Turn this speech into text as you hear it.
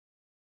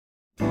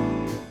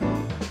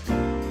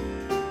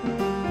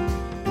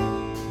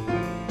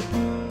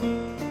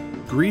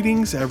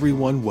Greetings,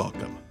 everyone.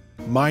 Welcome.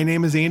 My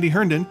name is Andy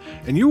Herndon,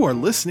 and you are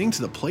listening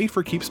to the Play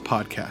for Keeps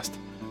podcast,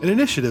 an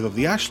initiative of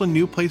the Ashland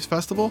New Plays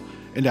Festival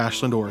in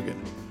Ashland, Oregon.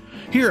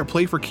 Here at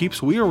Play for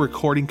Keeps, we are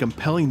recording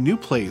compelling new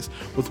plays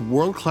with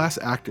world-class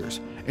actors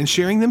and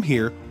sharing them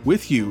here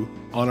with you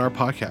on our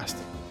podcast,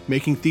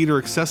 making theater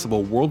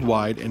accessible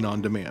worldwide and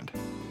on demand.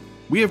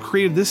 We have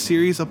created this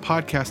series of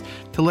podcasts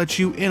to let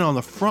you in on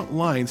the front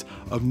lines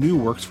of new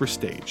works for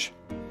stage.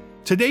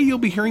 Today, you'll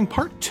be hearing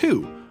part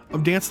 2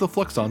 of Dance of the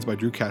Fluxons by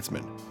Drew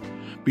Katzmann.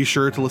 Be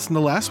sure to listen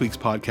to last week's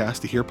podcast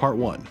to hear part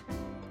 1.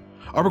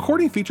 Our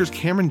recording features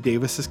Cameron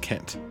Davis as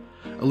Kent,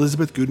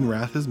 Elizabeth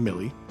Gudenrath as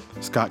Millie,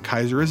 Scott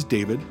Kaiser as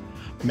David,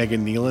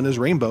 Megan Nealon as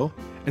Rainbow,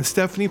 and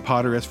Stephanie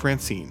Potter as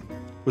Francine,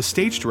 with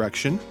stage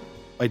direction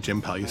by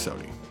Jim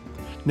Pagliasotti.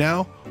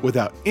 Now,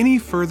 without any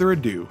further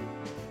ado,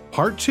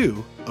 part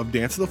 2 of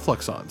Dance of the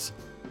Fluxons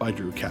by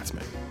Drew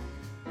Katzmann.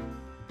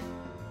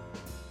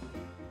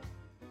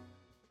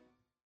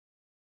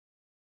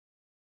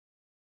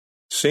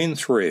 Scene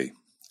 3.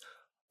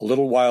 A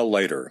little while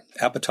later,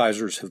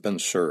 appetizers have been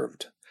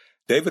served.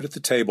 David at the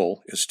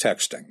table is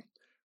texting.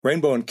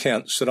 Rainbow and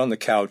Kent sit on the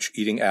couch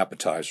eating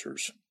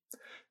appetizers.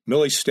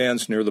 Millie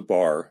stands near the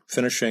bar,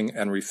 finishing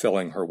and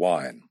refilling her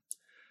wine.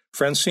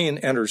 Francine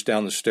enters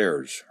down the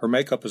stairs. Her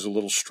makeup is a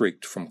little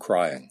streaked from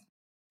crying.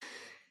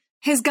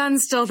 His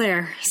gun's still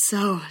there,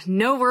 so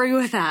no worry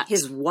with that.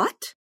 His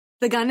what?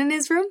 The gun in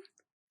his room?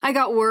 I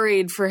got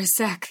worried for a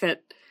sec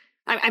that...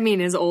 I mean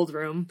his old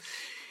room.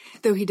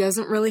 Though he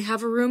doesn't really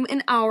have a room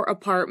in our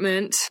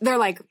apartment. They're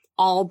like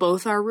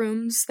both our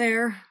rooms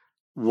there.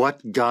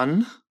 What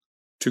gun?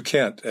 To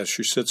Kent as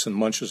she sits and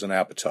munches an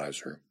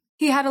appetizer.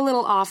 He had a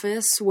little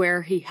office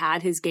where he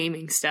had his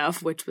gaming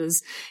stuff, which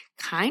was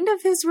kind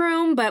of his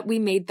room, but we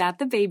made that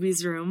the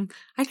baby's room.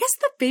 I guess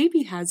the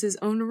baby has his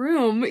own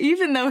room,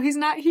 even though he's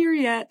not here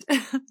yet.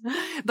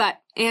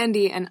 But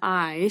Andy and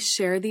I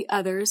share the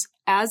others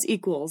as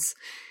equals.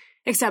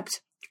 Except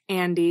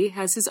Andy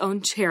has his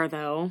own chair,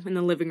 though, in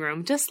the living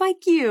room, just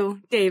like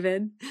you,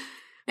 David.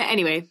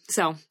 Anyway,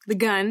 so the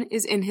gun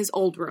is in his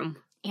old room.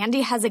 Andy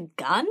has a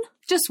gun?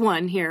 Just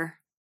one here.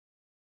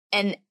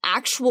 An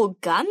actual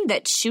gun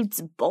that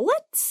shoots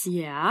bullets?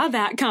 Yeah,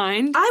 that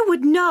kind. I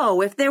would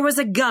know if there was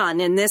a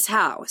gun in this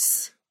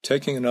house.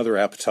 Taking another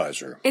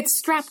appetizer. It's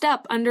strapped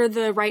up under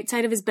the right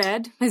side of his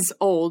bed, his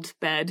old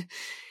bed,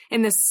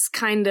 in this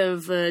kind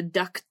of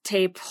duct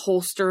tape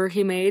holster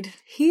he made.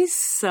 He's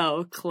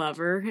so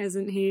clever,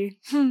 isn't he?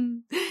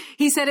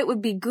 He said it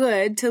would be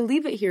good to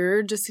leave it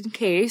here just in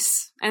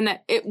case, and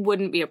that it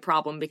wouldn't be a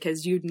problem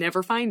because you'd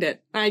never find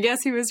it. I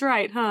guess he was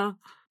right, huh?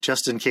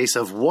 Just in case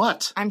of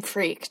what? I'm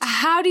freaked.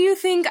 How do you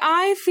think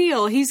I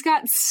feel? He's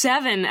got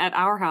 7 at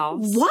our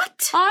house.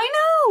 What? I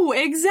know,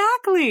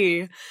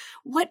 exactly.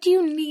 What do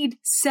you need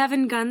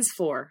 7 guns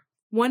for?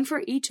 1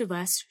 for each of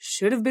us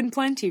should have been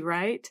plenty,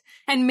 right?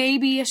 And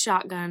maybe a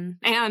shotgun.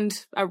 And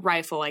a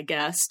rifle, I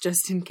guess,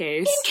 just in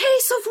case. In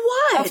case of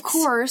what? Of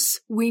course,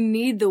 we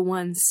need the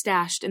one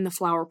stashed in the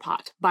flower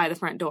pot by the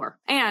front door.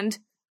 And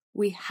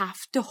we have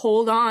to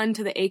hold on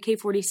to the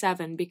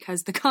AK-47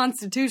 because the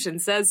Constitution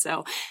says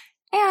so.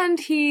 And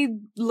he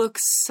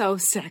looks so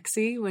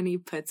sexy when he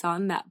puts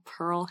on that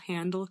pearl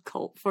handle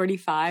Colt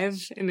 45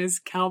 in his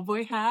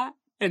cowboy hat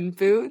and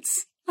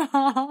boots.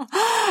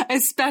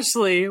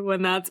 Especially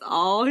when that's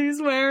all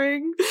he's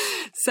wearing.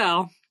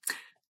 So,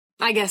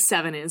 I guess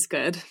 7 is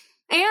good.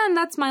 And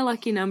that's my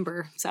lucky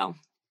number. So,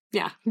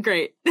 yeah,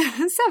 great.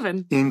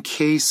 7. In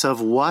case of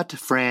what,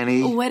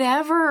 Franny?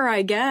 Whatever,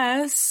 I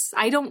guess.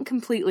 I don't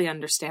completely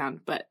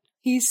understand, but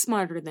he's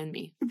smarter than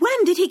me.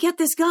 When did he get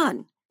this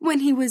gun?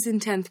 When he was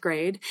in 10th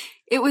grade.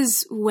 It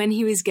was when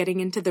he was getting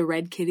into the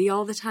Red Kitty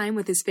all the time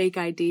with his fake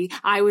ID.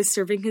 I was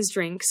serving his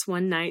drinks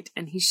one night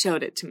and he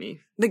showed it to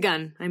me. The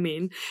gun, I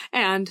mean.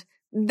 And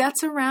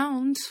that's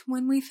around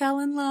when we fell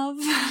in love.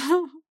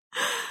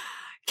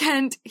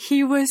 Kent,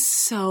 he was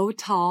so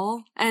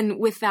tall. And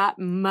with that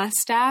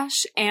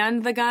mustache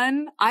and the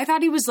gun, I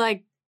thought he was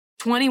like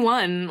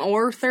 21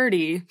 or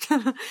 30.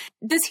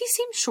 Does he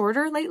seem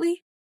shorter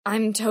lately?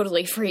 I'm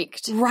totally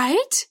freaked. Right?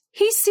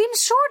 He seems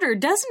shorter,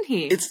 doesn't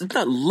he? It's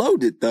not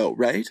loaded, though,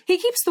 right? He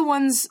keeps the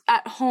ones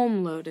at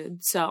home loaded,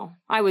 so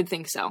I would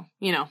think so.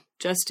 You know,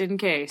 just in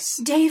case.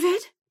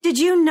 David, did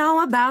you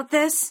know about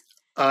this?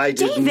 I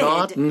did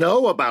not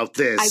know about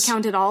this. I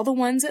counted all the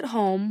ones at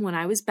home when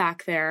I was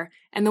back there,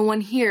 and the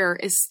one here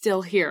is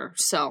still here,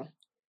 so,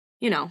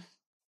 you know.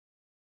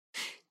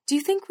 Do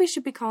you think we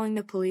should be calling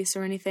the police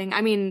or anything?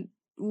 I mean,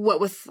 what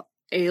with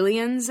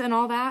aliens and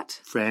all that?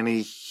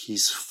 Franny,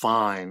 he's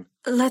fine.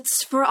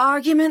 Let's, for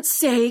argument's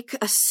sake,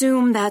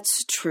 assume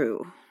that's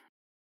true.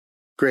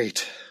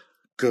 Great.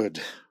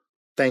 Good.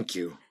 Thank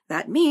you.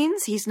 That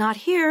means he's not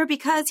here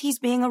because he's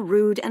being a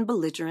rude and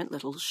belligerent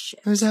little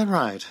shit. Is that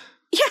right?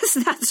 Yes,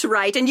 that's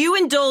right, and you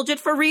indulge it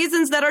for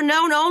reasons that are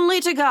known only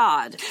to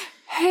God.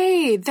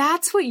 Hey,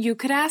 that's what you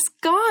could ask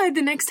God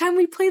the next time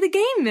we play the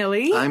game,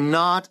 Millie. I'm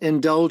not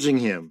indulging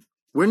him.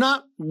 We're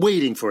not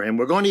waiting for him.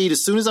 We're going to eat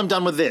as soon as I'm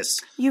done with this.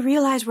 You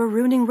realize we're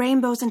ruining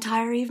Rainbow's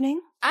entire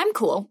evening? I'm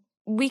cool.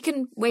 We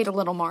can wait a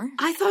little more.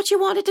 I thought you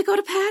wanted to go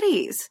to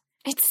Patty's.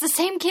 It's the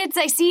same kids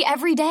I see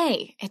every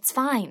day. It's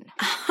fine.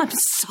 I'm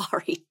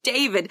sorry,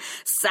 David.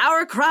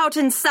 Sauerkraut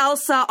and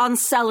salsa on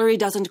celery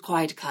doesn't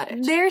quite cut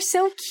it. They're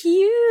so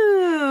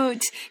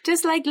cute.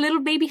 Just like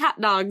little baby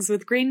hot dogs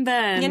with green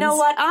buns. You know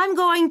what? I'm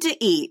going to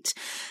eat.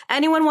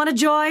 Anyone want to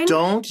join?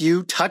 Don't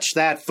you touch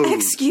that food.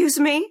 Excuse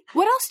me?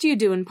 What else do you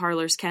do in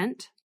parlors,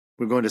 Kent?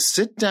 We're going to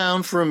sit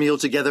down for a meal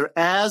together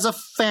as a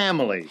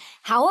family.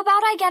 How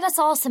about I get us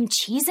all some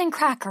cheese and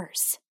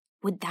crackers?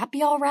 Would that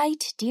be all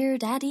right, dear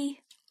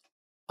Daddy?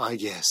 I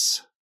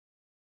guess.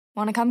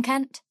 Want to come,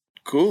 Kent?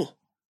 Cool.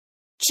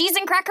 Cheese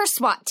and cracker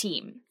SWAT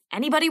team.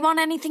 Anybody want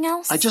anything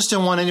else? I just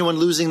don't want anyone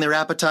losing their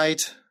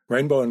appetite.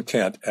 Rainbow and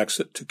Kent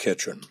exit to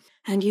kitchen.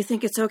 And you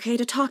think it's okay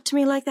to talk to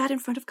me like that in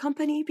front of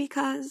company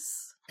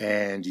because...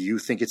 And you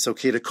think it's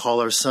okay to call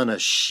our son a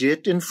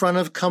shit in front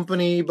of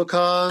company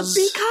because...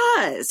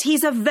 Because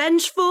he's a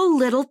vengeful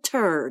little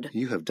turd.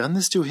 You have done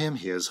this to him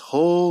his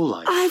whole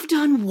life. I've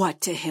done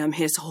what to him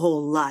his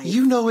whole life?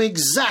 You know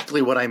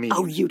exactly what I mean.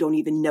 Oh, you don't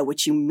even know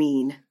what you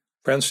mean.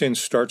 Francine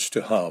starts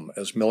to hum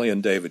as Millie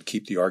and David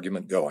keep the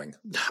argument going.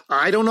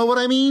 I don't know what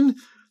I mean.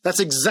 That's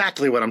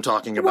exactly what I'm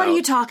talking about. What are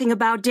you talking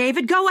about,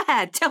 David? Go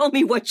ahead. Tell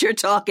me what you're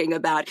talking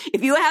about.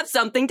 If you have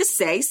something to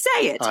say,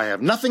 say it. I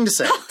have nothing to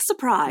say.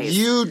 Surprise.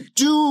 You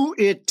do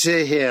it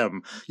to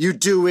him. You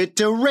do it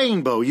to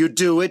Rainbow. You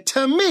do it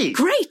to me.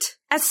 Great.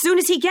 As soon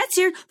as he gets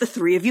here, the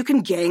three of you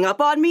can gang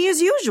up on me as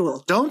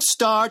usual. Don't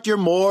start your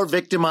more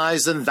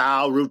victimized than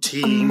thou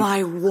routine.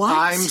 My what?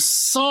 I'm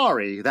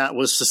sorry. That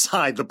was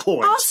beside the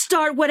point. I'll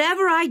start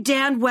whatever I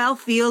damn well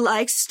feel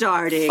like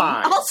starting.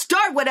 Fine. I'll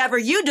start whatever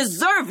you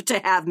deserve to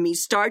have me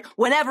start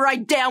whenever I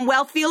damn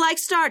well feel like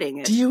starting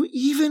it. Do you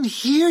even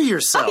hear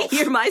yourself? I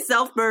hear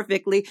myself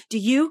perfectly. Do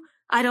you?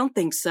 I don't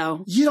think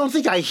so. You don't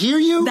think I hear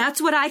you?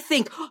 That's what I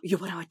think. You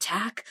want to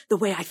attack the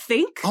way I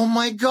think? Oh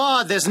my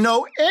God, there's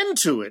no end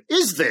to it,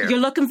 is there? You're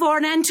looking for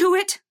an end to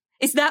it?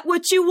 Is that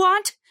what you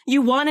want?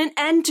 You want an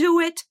end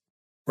to it?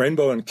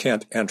 Rainbow and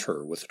Kent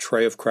enter with a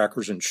tray of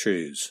crackers and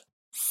cheese.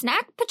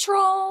 Snack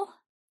patrol.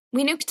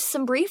 We nuked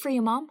some brie for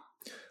you, Mom.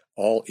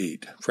 All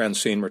eat.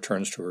 Francine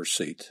returns to her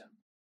seat.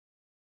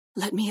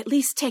 Let me at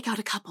least take out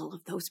a couple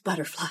of those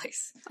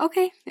butterflies.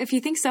 Okay, if you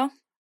think so.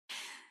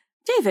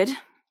 David,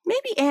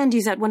 maybe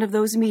Andy's at one of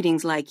those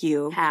meetings like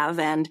you have,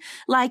 and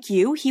like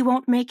you, he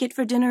won't make it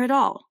for dinner at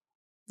all.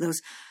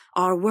 Those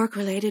are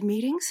work-related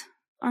meetings,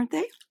 aren't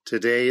they?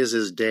 Today is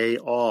his day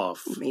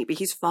off. Maybe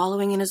he's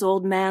following in his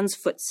old man's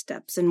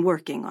footsteps and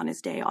working on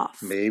his day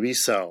off. Maybe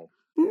so.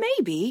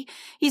 Maybe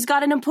he's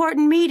got an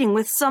important meeting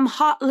with some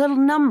hot little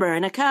number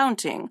in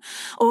accounting.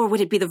 Or would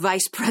it be the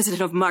vice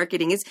president of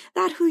marketing? Is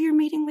that who you're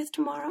meeting with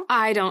tomorrow?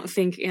 I don't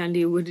think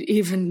Andy would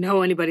even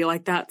know anybody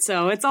like that,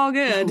 so it's all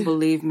good. Oh,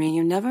 believe me,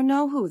 you never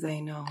know who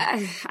they know.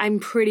 I'm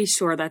pretty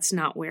sure that's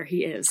not where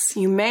he is.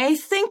 You may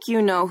think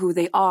you know who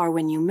they are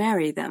when you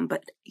marry them,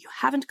 but you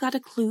haven't got a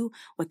clue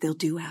what they'll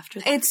do after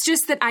that. It's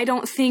just that I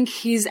don't think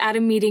he's at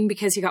a meeting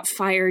because he got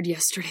fired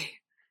yesterday.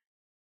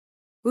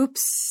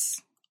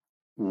 Oops.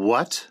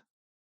 What?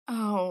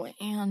 Oh,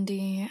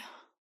 Andy.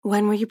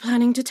 When were you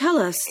planning to tell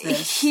us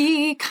this?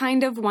 He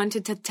kind of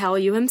wanted to tell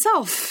you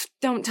himself.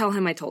 Don't tell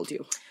him I told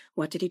you.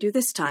 What did he do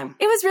this time?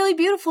 It was really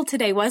beautiful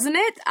today, wasn't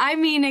it? I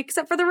mean,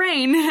 except for the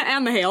rain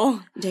and the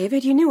hail.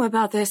 David, you knew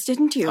about this,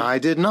 didn't you? I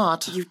did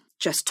not. You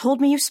just told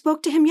me you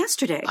spoke to him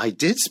yesterday. I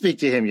did speak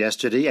to him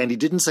yesterday, and he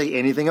didn't say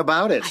anything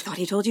about it. I thought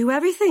he told you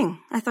everything.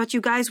 I thought you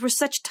guys were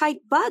such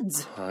tight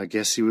buds. I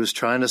guess he was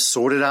trying to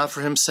sort it out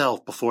for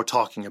himself before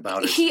talking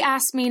about it. He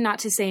asked me not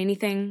to say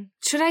anything.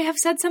 Should I have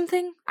said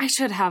something? I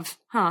should have,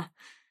 huh?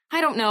 I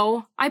don't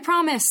know. I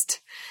promised.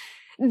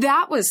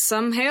 That was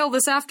some hail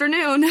this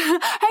afternoon.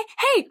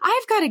 Hey,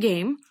 I've got a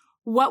game.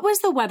 What was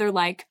the weather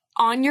like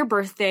on your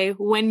birthday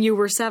when you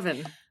were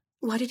 7?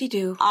 What did he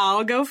do?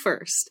 I'll go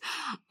first.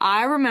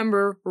 I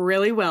remember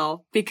really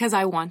well because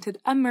I wanted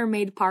a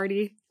mermaid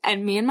party.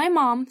 And me and my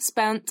mom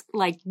spent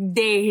like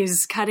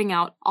days cutting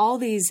out all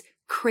these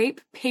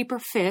crepe paper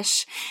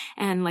fish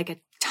and like a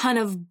ton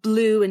of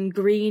blue and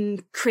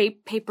green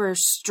crepe paper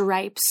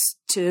stripes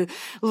to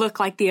look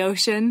like the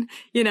ocean,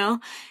 you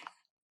know?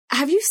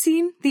 Have you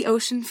seen the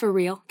ocean for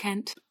real,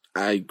 Kent?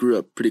 I grew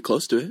up pretty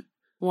close to it.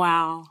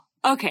 Wow.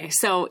 Okay,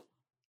 so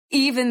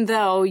even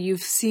though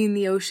you've seen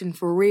the ocean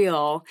for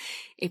real,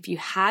 if you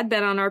had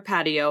been on our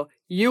patio,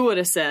 you would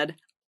have said,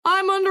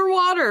 I'm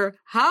underwater.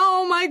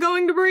 How am I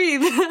going to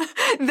breathe?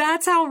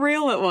 That's how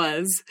real it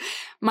was.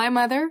 My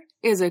mother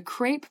is a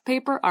crepe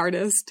paper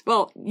artist.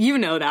 Well, you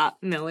know that,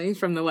 Millie,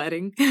 from the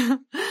wedding.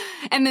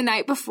 And the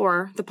night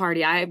before the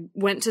party, I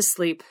went to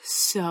sleep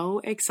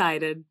so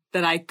excited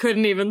that I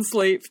couldn't even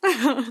sleep.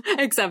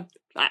 Except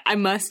I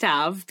must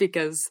have,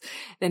 because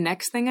the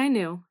next thing I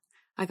knew,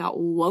 I got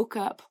woke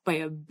up by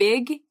a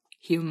big,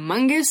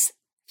 humongous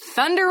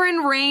thunder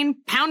and rain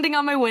pounding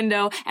on my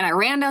window, and I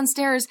ran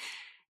downstairs,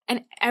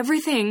 and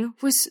everything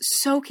was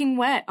soaking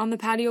wet on the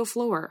patio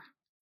floor.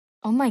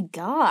 Oh my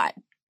God.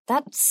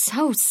 That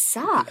so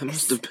sucks. That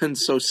must have been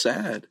so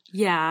sad.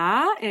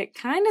 Yeah, it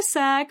kind of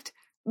sucked,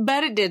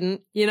 but it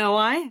didn't. You know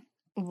why?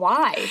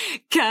 Why?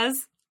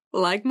 'Cause,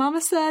 like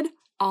Mama said,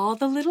 all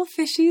the little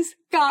fishies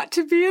got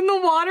to be in the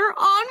water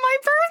on my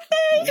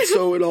birthday.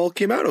 So it all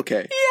came out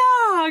okay.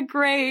 Yeah,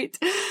 great.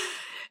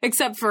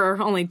 Except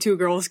for only 2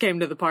 girls came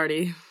to the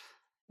party.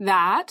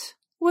 That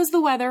was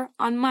the weather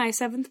on my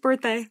 7th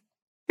birthday.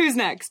 Who's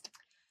next?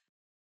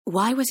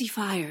 Why was he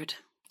fired?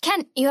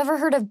 Kent, you ever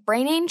heard of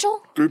Brain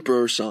Angel? Group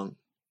or song?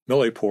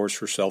 Millie pours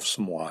herself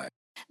some wine.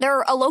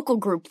 They're a local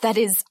group that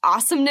is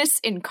awesomeness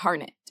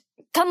incarnate.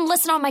 Come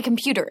listen on my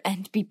computer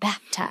and be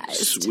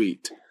baptized.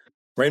 Sweet.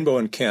 Rainbow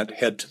and Kent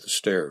head to the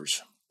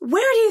stairs.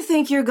 Where do you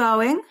think you're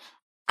going?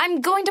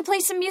 I'm going to play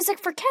some music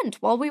for Kent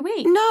while we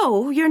wait.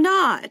 No, you're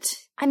not.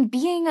 I'm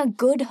being a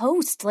good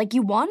host like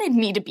you wanted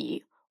me to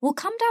be. We'll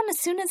come down as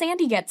soon as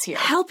Andy gets here.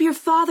 Help your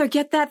father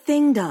get that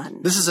thing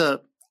done.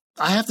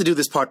 I have to do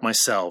this part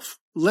myself.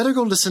 Let her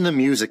go listen to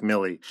music,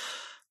 Millie.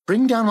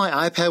 Bring down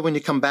my iPad when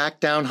you come back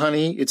down,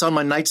 honey. It's on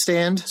my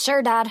nightstand.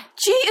 Sure, Dad.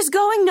 She is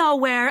going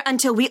nowhere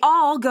until we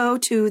all go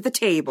to the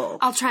table.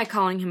 I'll try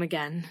calling him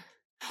again.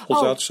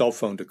 Pulls out cell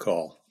phone to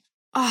call.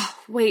 Oh,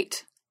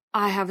 wait.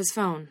 I have his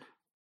phone.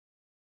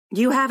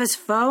 You have his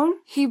phone?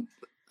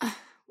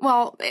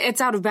 Well,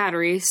 it's out of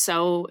battery,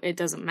 so it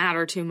doesn't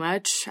matter too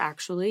much,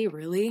 actually,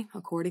 really,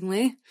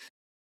 accordingly.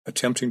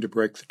 Attempting to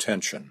break the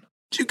tension.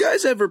 Do you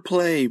guys ever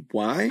play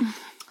Why?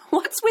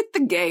 What's with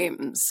the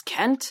games,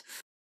 Kent?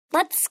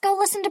 Let's go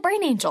listen to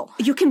Brain Angel.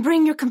 You can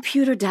bring your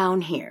computer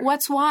down here.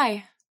 What's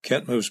why?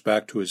 Kent moves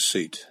back to his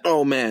seat.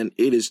 Oh man,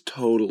 it is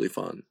totally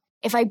fun.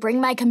 If I bring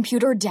my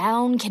computer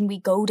down, can we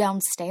go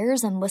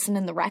downstairs and listen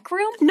in the rec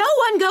room? No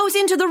one goes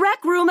into the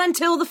rec room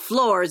until the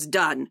floor's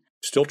done.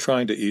 Still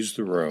trying to ease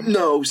the room.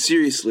 No,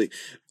 seriously.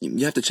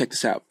 You have to check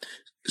this out.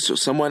 So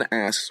someone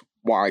asks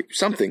why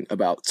something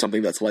about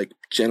something that's like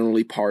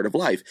generally part of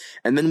life.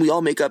 And then we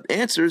all make up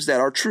answers that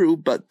are true,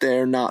 but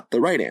they're not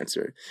the right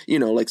answer. You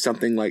know, like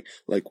something like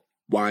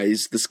why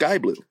is the sky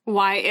blue?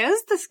 Why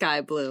is the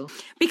sky blue?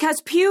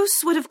 Because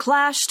Puce would have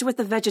clashed with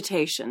the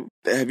vegetation.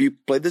 Have you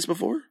played this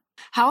before?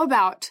 How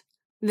about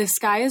the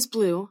sky is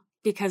blue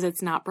because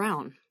it's not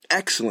brown?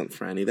 Excellent,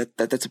 Franny.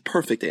 That's a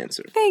perfect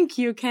answer. Thank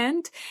you,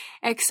 Kent.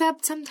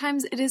 Except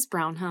sometimes it is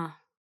brown, huh?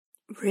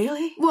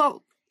 Really?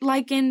 Well,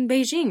 like in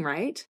Beijing,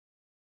 right?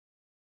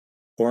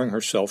 Pouring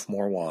herself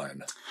more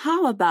wine.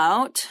 How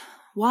about,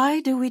 why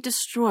do we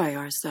destroy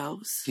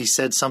ourselves? He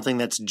said something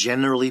that's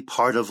generally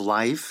part of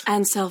life.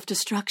 And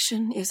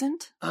self-destruction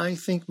isn't? I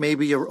think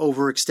maybe you're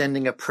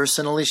overextending a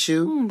personal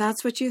issue.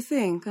 That's what you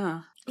think,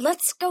 huh?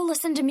 Let's go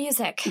listen to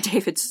music.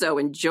 David so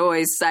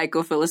enjoys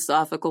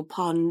psychophilosophical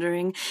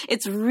pondering.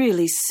 It's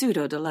really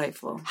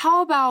pseudo-delightful.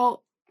 How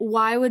about,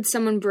 why would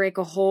someone break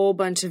a whole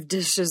bunch of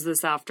dishes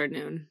this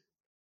afternoon?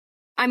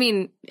 I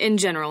mean, in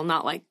general,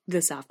 not like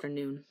this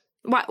afternoon.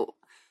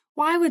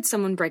 Why would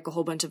someone break a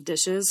whole bunch of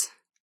dishes?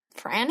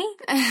 Franny?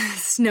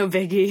 It's no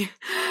biggie.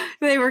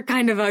 They were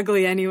kind of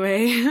ugly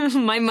anyway.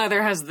 My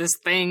mother has this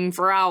thing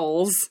for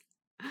owls.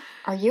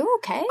 Are you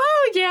okay?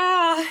 Oh,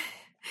 yeah.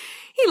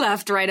 He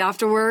left right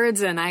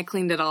afterwards, and I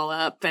cleaned it all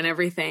up and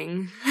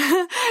everything.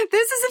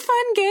 This is a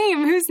fun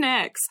game. Who's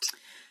next?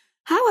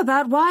 How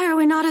about, why are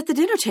we not at the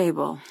dinner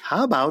table?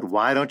 How about,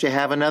 why don't you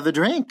have another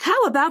drink?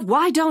 How about,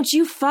 why don't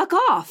you fuck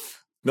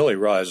off? Millie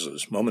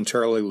rises,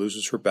 momentarily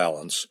loses her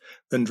balance,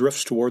 then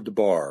drifts toward the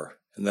bar,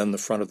 and then the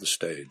front of the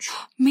stage.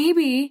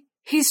 Maybe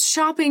he's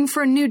shopping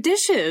for new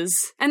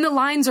dishes, and the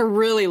lines are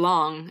really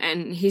long,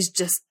 and he's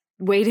just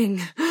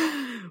waiting,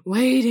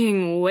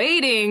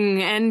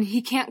 and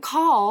he can't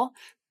call,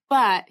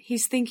 but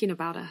he's thinking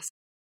about us.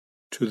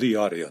 To the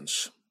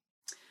audience.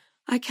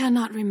 I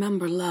cannot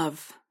remember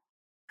love.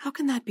 How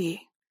can that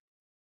be?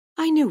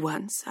 I knew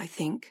once, I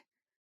think.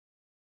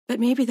 But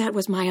maybe that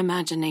was my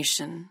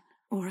imagination,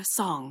 or a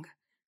song.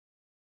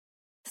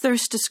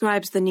 Thirst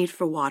describes the need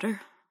for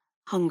water.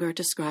 Hunger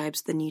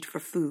describes the need for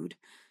food.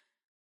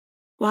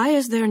 Why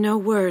is there no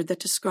word that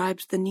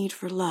describes the need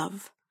for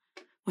love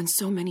when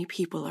so many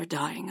people are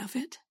dying of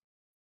it?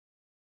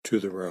 To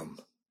the room.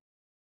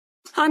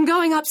 I'm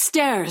going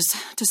upstairs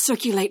to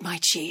circulate my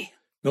chi.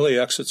 Millie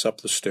exits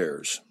up the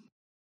stairs.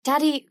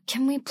 Daddy,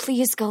 can we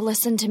please go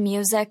listen to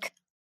music?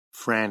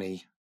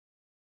 Franny,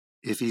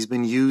 if he's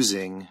been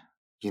using,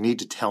 you need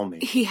to tell me.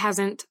 He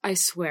hasn't, I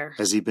swear.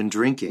 Has he been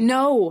drinking?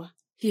 No,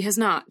 he has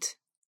not.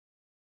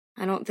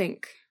 I don't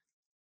think.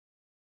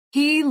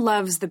 He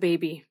loves the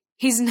baby.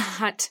 He's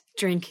not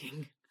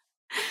drinking.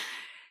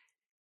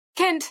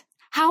 Kent,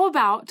 how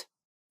about,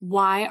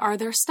 why are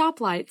there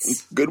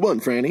stoplights? Good one,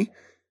 Franny.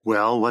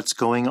 Well, what's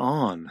going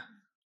on?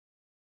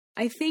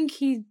 I think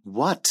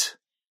What?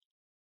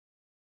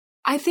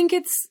 I think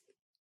it's,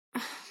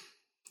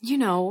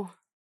 to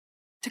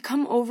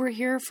come over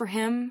here for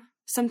him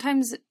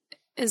sometimes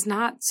is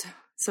not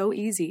so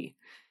easy.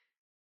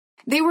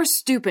 They were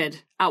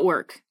stupid at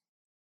work,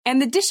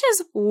 and the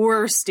dishes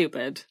were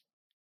stupid.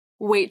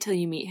 Wait till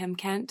you meet him,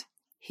 Kent.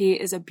 He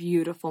is a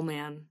beautiful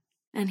man,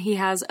 and he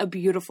has a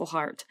beautiful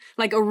heart,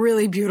 like a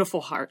really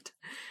beautiful heart.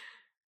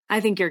 I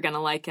think you're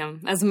gonna like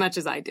him as much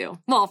as I do.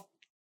 Well,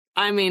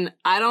 I mean,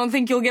 I don't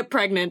think you'll get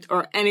pregnant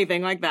or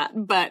anything like that,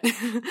 but,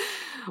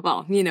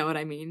 well, you know what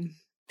I mean.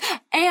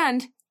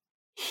 And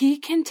he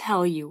can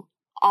tell you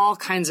all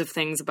kinds of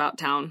things about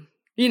town.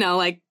 You know,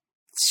 like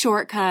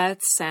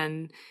shortcuts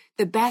and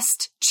the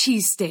best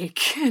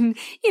cheesesteak and,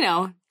 you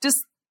know,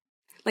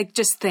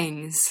 just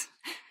things.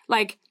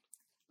 Like,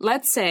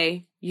 let's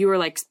say you were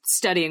like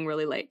studying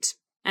really late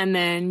and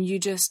then you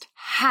just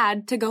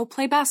had to go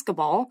play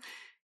basketball.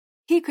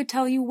 He could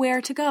tell you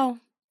where to go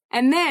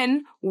and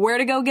then where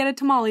to go get a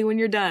tamale when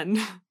you're done,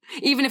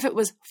 even if it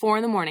was 4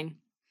 a.m.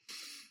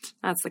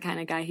 That's the kind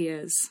of guy he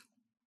is.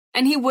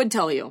 And he would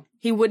tell you.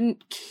 He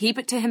wouldn't keep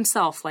it to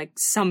himself like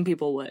some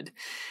people would.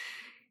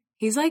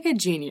 He's like a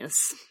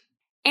genius.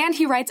 And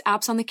he writes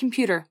apps on the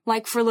computer,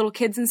 like for little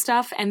kids and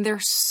stuff, and they're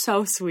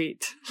so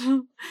sweet.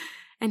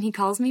 And he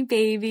calls me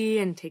baby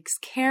and takes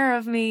care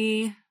of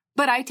me.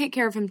 But I take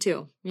care of him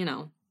too, you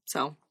know.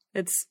 So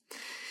it's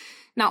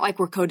not like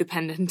we're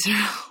codependent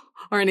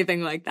or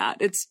anything like that.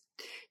 It's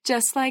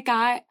just like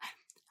I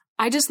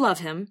just love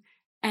him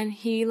and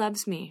he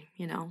loves me,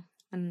 you know.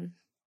 And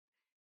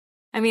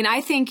I mean,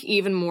 I think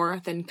even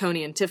more than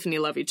Coney and Tiffany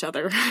love each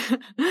other.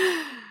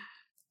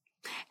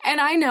 And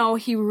I know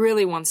he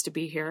really wants to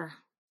be here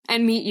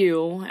and meet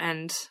you,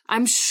 and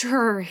I'm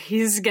sure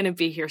he's gonna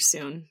be here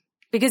soon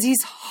because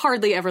he's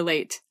hardly ever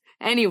late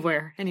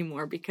anywhere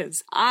anymore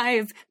because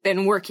I've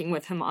been working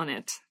with him on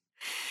it.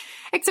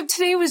 Except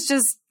today was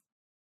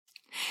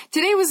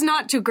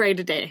not too great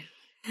a day.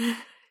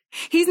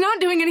 He's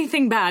not doing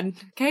anything bad,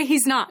 okay?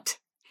 He's not.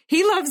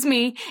 He loves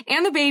me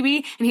and the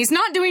baby, and he's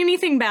not doing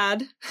anything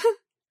bad.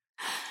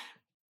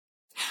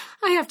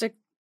 I have to...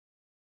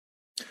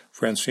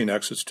 Francine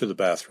exits to the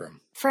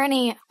bathroom.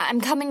 Franny, I'm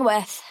coming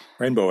with.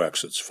 Rainbow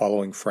exits,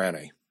 following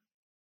Franny.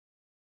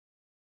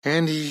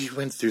 Andy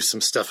went through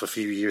some stuff a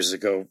few years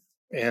ago,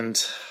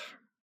 and...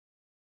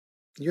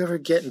 You ever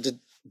get into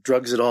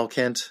drugs at all,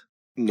 Kent?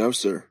 No,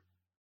 sir.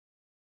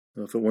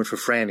 Well, if it weren't for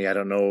Franny, I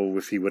don't know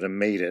if he would have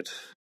made it.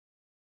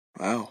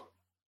 Wow.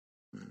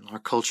 Our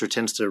culture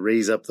tends to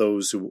raise up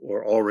those who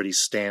are already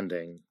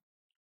standing.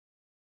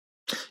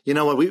 You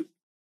know what?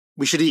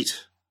 We should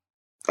eat.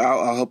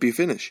 I'll help you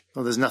finish.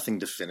 Oh, there's nothing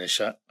to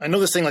finish. I know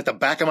this thing like the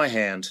back of my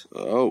hand.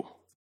 Oh.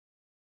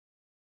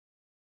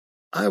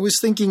 I was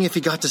thinking if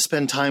he got to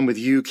spend time with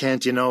you,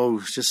 Kent, you know,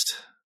 just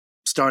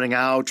starting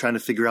out, trying to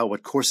figure out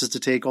what courses to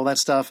take, all that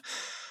stuff.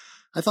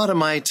 I thought it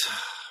might.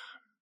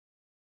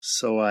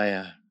 So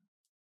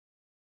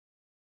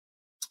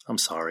I'm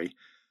sorry.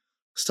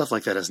 Stuff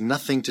like that has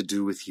nothing to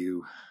do with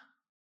you.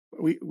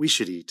 We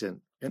should eat,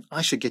 and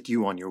I should get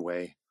you on your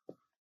way.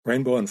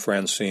 Rainbow and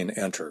Francine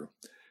enter.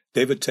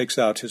 David takes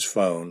out his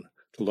phone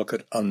to look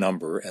at a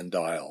number and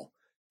dial.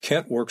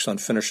 Kent works on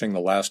finishing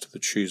the last of the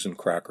cheese and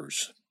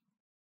crackers.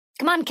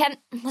 Come on, Kent.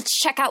 Let's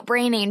check out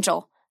Brain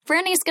Angel.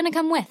 Franny's gonna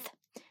come with.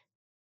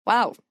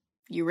 Wow,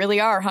 you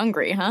really are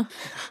hungry, huh?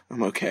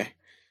 I'm okay.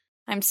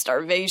 I'm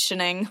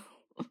starvationing.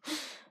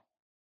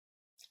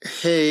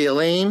 Hey,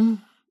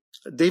 Elaine.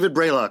 David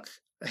Braylock.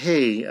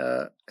 Hey,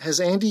 has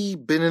Andy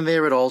been in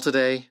there at all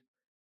today?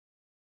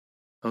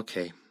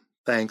 Okay,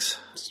 thanks.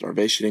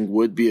 Starvationing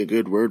would be a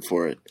good word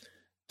for it.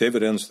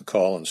 David ends the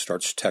call and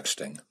starts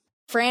texting.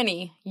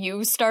 Franny, you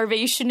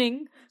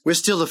starvationing? We're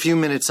still a few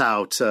minutes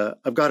out.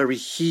 I've got to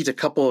reheat a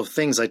couple of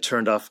things I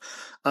turned off.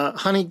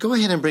 Honey, go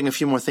ahead and bring a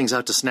few more things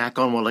out to snack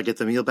on while I get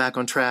the meal back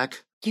on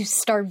track. You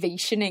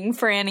starvationing,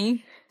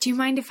 Franny? Do you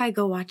mind if I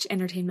go watch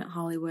Entertainment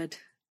Hollywood?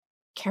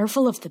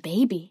 Careful of the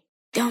baby.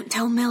 Don't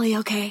tell Millie,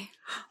 okay?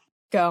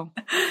 Go.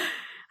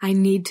 I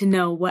need to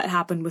know what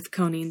happened with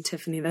Coney and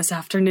Tiffany this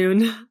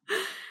afternoon.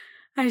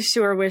 I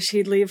sure wish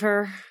he'd leave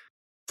her.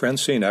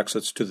 Francine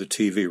exits to the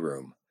TV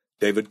room.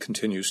 David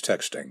continues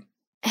texting.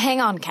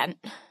 Hang on,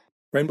 Kent.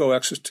 Rainbow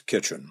exits to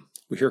kitchen.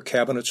 We hear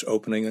cabinets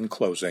opening and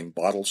closing,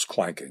 bottles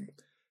clanking.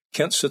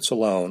 Kent sits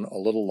alone, a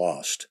little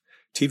lost.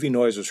 TV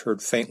noise is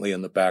heard faintly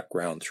in the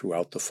background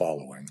throughout the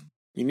following.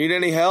 You need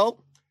any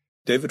help?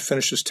 David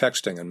finishes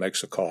texting and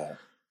makes a call.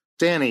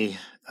 Danny,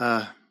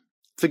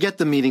 forget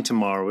the meeting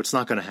tomorrow. It's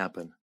not going to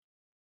happen.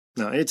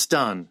 No, it's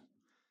done.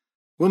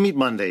 We'll meet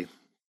Monday.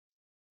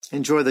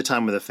 Enjoy the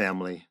time with the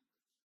family.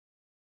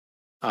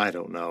 I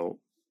don't know.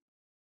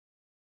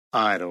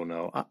 I don't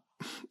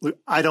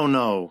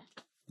know.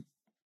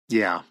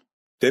 Yeah.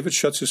 David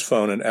shuts his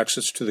phone and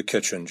exits to the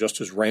kitchen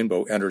just as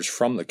Rainbow enters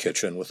from the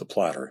kitchen with a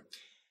platter.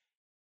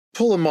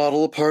 Pull a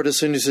model apart as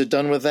soon as you're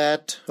done with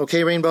that.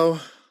 Okay, Rainbow?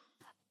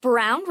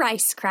 Brown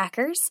rice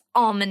crackers,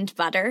 almond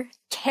butter,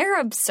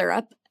 carob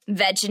syrup,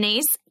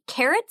 Vegenaise,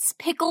 carrots,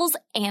 pickles,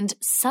 and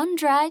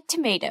sun-dried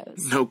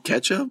tomatoes. No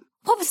ketchup?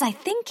 What was I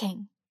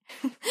thinking?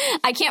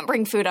 I can't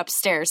bring food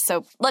upstairs,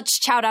 so let's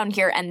chow down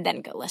here and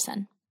then go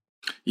listen.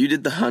 You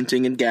did the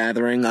hunting and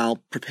gathering. I'll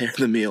prepare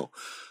the meal.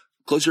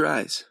 Close your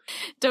eyes.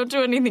 Don't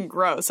do anything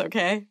gross,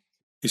 okay?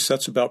 He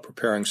sets about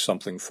preparing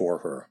something for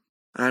her.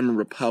 I'm a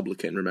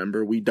Republican,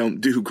 remember? We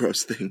don't do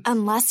gross things.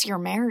 Unless you're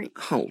married.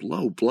 Oh,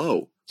 low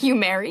blow. You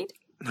married?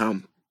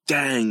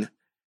 Dang.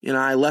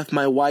 I left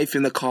my wife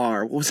in the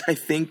car. What was I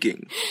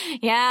thinking?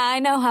 Yeah, I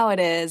know how it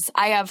is.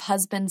 I have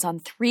husbands on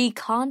 3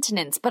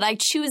 continents, but I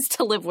choose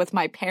to live with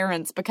my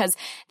parents because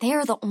they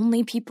are the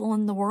only people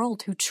in the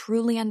world who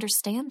truly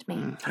understand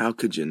me. How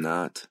could you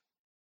not?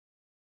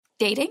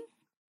 Dating?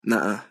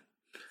 Nuh-uh.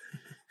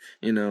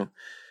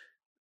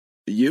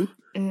 You?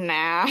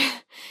 Nah.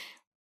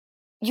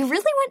 You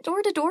really went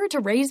door to door to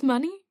raise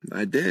money?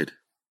 I did.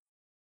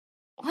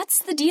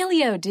 What's the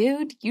dealio,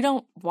 dude? You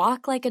don't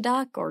walk like a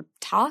duck or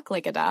talk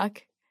like a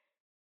duck.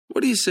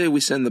 What do you say we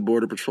send the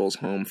border patrols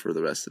home for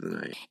the rest of the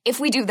night? If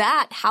we do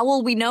that, how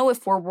will we know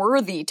if we're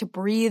worthy to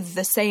breathe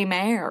the same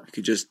air? We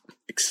could just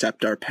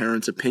accept our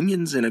parents'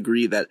 opinions and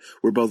agree that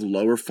we're both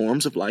lower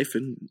forms of life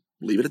and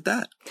leave it at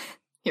that.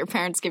 Your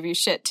parents give you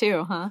shit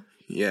too, huh?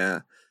 Yeah.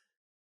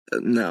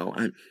 No,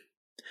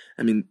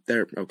 I mean,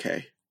 they're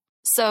okay.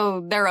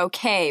 So they're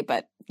okay,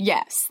 but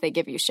yes, they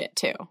give you shit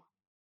too.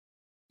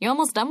 You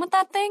almost done with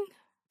that thing?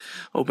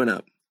 Open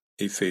up.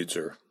 He feeds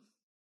her.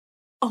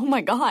 Oh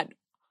my god.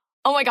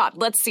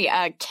 Let's see.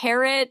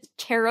 Carrot,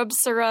 carob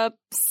syrup,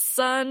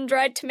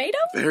 sun-dried tomato?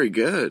 Very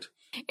good.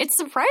 It's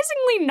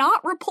surprisingly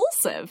not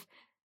repulsive.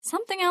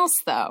 Something else,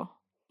 though.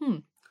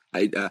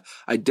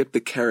 I dipped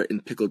the carrot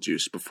in pickle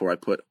juice before I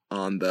put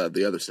on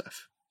the other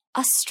stuff.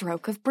 A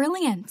stroke of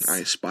brilliance. I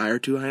aspire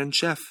to Iron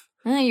Chef.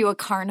 Are you a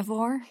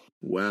carnivore?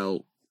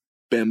 Well,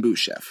 bamboo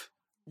chef.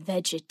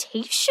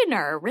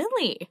 Vegetationer,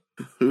 really?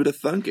 Who'd have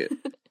thunk it?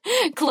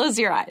 Close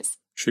your eyes.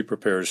 She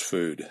prepares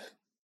food.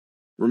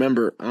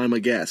 Remember, I'm a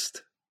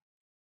guest.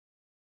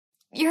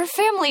 Your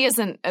family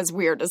isn't as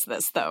weird as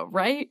this, though,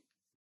 right?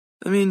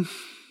 I mean,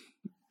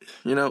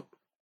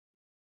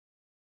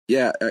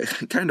 yeah,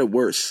 kind of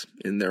worse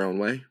in their own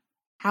way.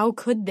 How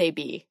could they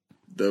be?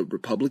 The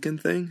Republican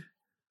thing?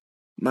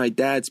 My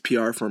dad's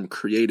PR firm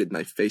created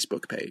my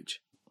Facebook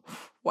page.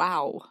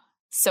 Wow.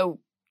 So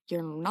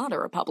you're not a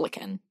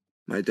Republican.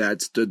 My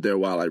dad stood there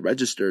while I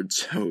registered,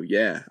 so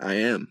yeah, I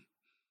am.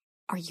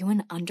 Are you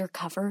an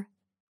undercover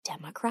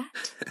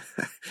Democrat?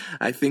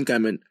 I think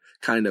I'm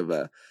kind of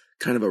a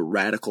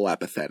radical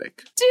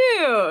apathetic.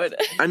 Dude!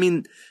 I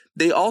mean,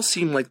 they all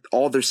seem like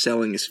all they're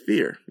selling is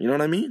fear. You know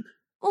what I mean?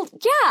 Well,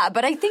 yeah,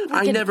 but I think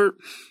I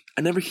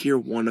never hear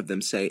one of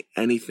them say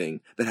anything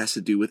that has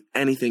to do with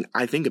anything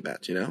I think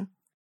about,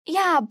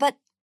 Yeah, but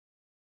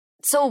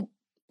so,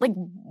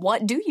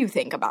 what do you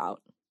think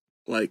about?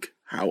 Like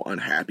how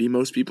unhappy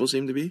most people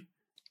seem to be?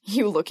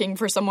 You looking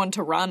for someone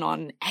to run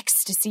on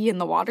ecstasy in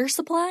the water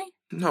supply?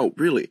 No,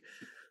 really.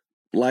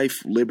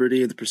 Life,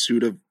 liberty, and the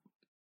pursuit of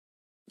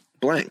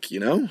blank,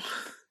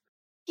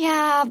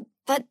 Yeah,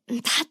 but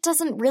that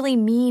doesn't really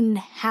mean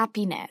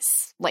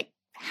happiness.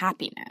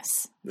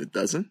 Happiness. It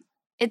doesn't?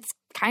 It's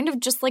kind of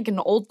just like an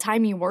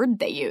old-timey word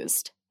they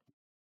used.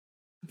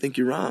 I think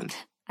you're wrong.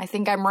 I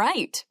think I'm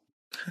right.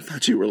 I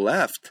thought you were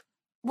left.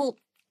 Well,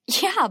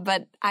 yeah,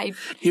 but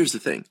Here's the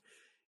thing.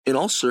 In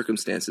all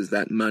circumstances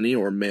that money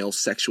or male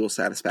sexual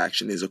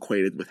satisfaction is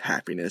equated with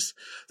happiness,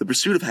 the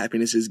pursuit of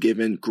happiness is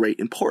given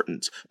great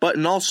importance. But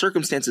in all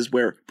circumstances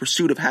where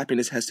pursuit of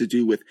happiness has to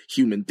do with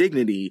human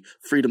dignity,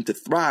 freedom to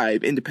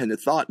thrive,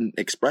 independent thought and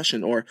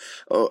expression, or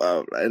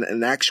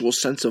an actual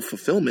sense of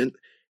fulfillment,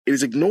 it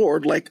is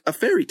ignored like a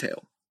fairy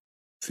tale.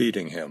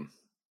 Feeding him.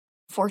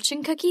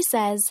 Fortune cookie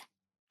says,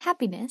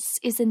 happiness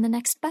is in the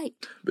next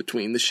bite.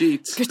 Between the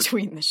sheets.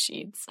 Between the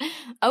sheets.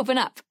 Open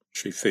up.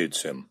 She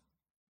feeds him.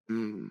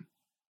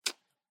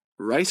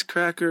 Rice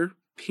cracker,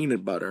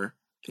 peanut butter,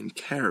 and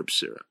carob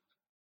syrup.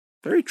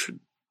 Very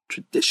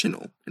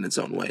traditional in its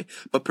own way,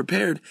 but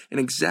prepared in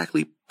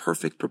exactly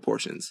perfect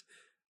proportions.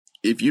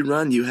 If you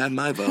run, you have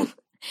my vote.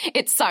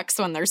 It sucks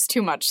when there's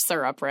too much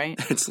syrup,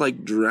 right? It's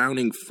like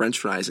drowning French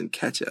fries in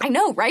ketchup. I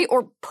know, right?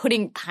 Or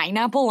putting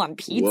pineapple on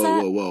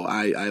pizza. Whoa.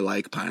 I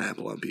like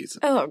pineapple on pizza.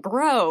 Oh,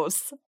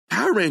 gross.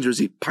 Power Rangers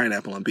eat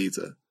pineapple on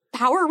pizza.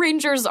 Power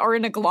Rangers are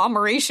an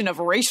agglomeration of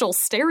racial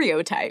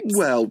stereotypes.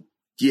 Well,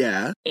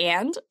 yeah.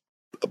 And?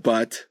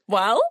 But?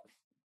 Well?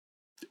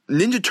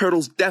 Ninja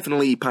Turtles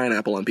definitely eat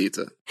pineapple on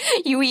pizza.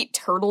 You eat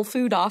turtle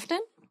food often?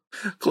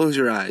 Close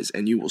your eyes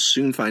and you will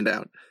soon find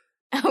out.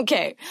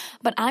 Okay,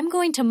 but I'm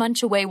going to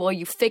munch away while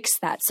you fix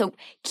that, so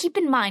keep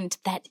in mind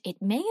that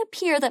it may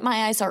appear that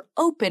my eyes are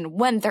open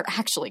when they're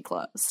actually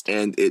closed.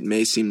 And it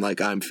may seem like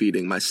I'm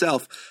feeding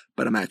myself,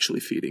 but I'm actually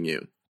feeding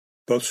you.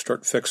 Both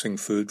start fixing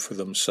food for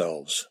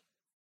themselves.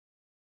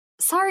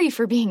 Sorry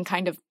for being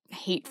kind of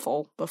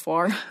hateful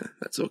before.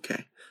 That's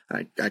okay.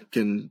 I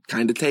can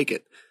kind of take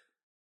it.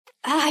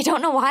 I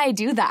don't know why I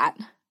do that.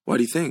 What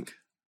do you think?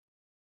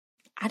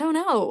 I don't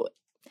know.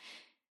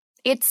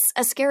 It's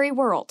a scary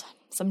world.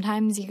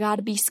 Sometimes you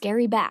gotta be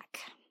scary back.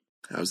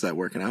 How's that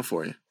working out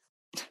for you?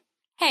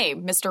 Hey,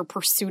 Mr.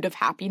 Pursuit of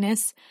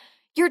Happiness.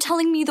 You're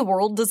telling me the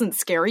world doesn't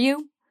scare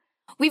you?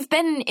 We've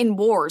been in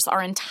wars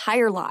our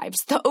entire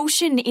lives. The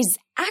ocean is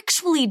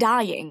actually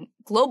dying.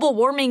 global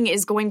warming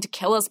is going to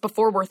kill us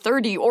before we're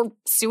 30, or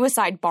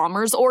suicide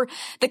bombers, or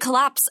the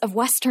collapse of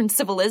Western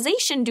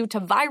civilization due to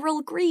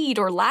viral greed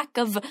or lack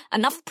of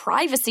enough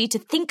privacy to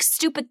think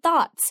stupid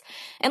thoughts,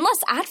 unless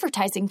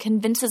advertising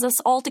convinces us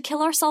all to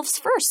kill ourselves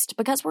first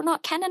because we're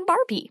not Ken and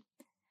Barbie.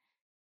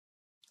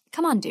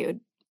 Come on,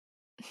 dude.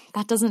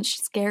 That doesn't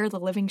scare the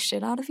living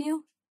shit out of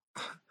you?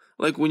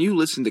 Like when you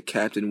listen to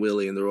Captain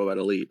Willie and the Robot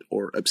Elite,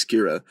 or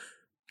Obscura,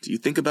 do you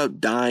think about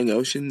dying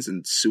oceans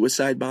and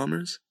suicide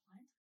bombers?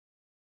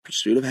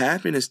 Pursuit of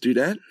happiness,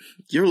 dudette.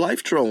 You're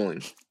life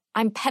trolling.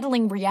 I'm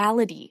peddling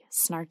reality,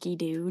 snarky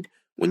dude.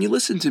 When you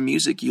listen to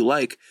music you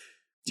like,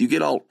 do you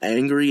get all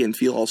angry and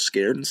feel all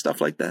scared and stuff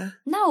like that?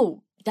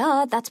 No,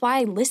 duh, that's why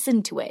I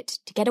listen to it,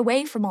 to get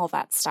away from all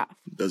that stuff.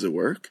 Does it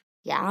work?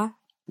 Yeah.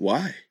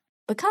 Why?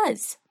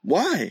 Because.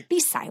 Why? Be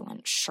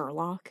silent,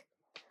 Sherlock.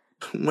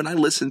 When I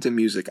listen to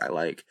music I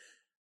like,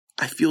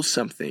 I feel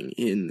something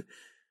in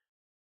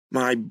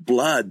my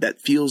blood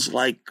that feels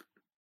like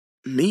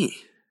me.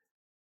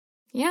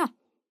 Yeah.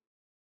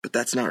 But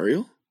that's not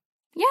real?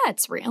 Yeah,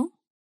 it's real.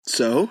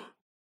 So?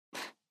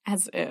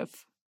 As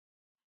if.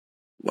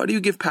 Why do you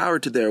give power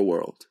to their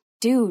world?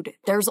 Dude,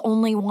 there's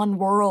only one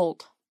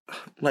world.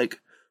 Like,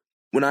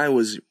 when I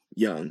was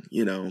young,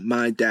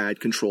 my dad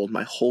controlled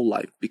my whole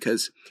life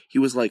because he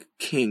was like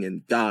king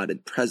and god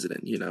and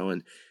president,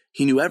 and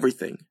he knew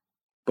everything.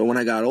 But when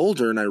I got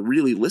older and I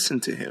really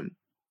listened to him,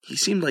 he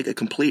seemed like a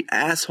complete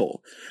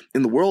asshole.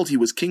 In the world he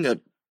was king of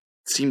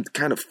seemed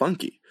kind of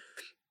funky.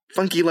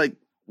 Funky like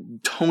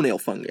toenail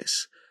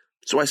fungus.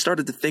 So I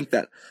started to think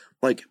that,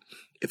 like,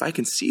 if I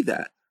can see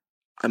that,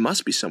 I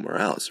must be somewhere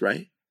else,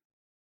 right?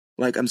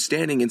 Like I'm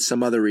standing in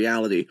some other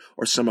reality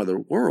or some other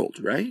world,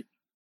 right?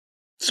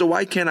 So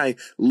why can't I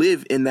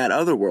live in that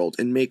other world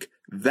and make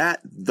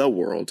that the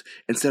world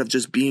instead of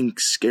just being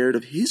scared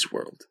of his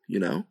world,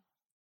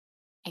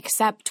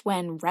 Except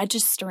when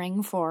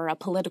registering for a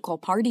political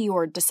party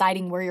or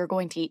deciding where you're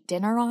going to eat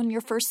dinner on your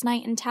first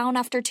night in town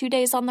after 2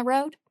 days on the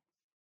road?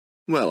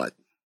 Well, I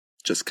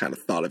just kind of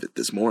thought of it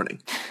this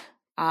morning.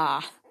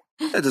 Ah.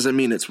 That doesn't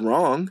mean it's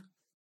wrong.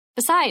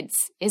 Besides,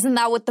 isn't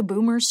that what the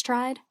boomers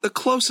tried? The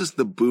closest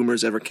the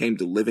boomers ever came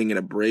to living in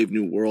a brave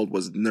new world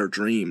was in their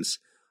dreams.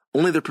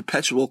 Only their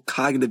perpetual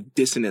cognitive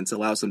dissonance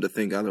allows them to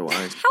think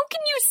otherwise. How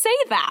can you say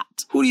that?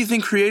 Who do you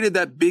think created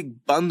that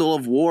big bundle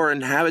of war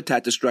and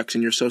habitat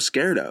destruction you're so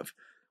scared of,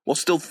 while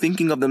still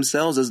thinking of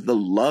themselves as the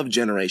love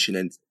generation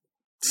and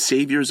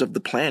saviors of the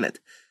planet?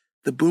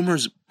 The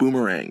boomers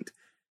boomeranged.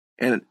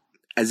 And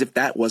as if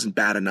that wasn't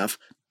bad enough,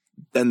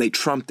 then they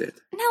trumped it.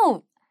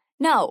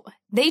 No.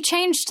 They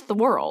changed the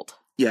world.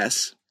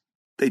 Yes,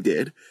 they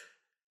did.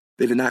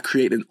 They did not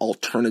create an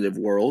alternative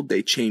world.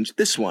 They changed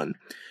this one.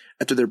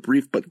 After their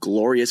brief but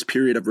glorious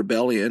period of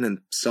rebellion and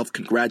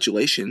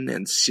self-congratulation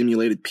and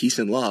simulated peace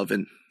and love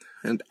and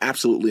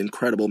absolutely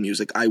incredible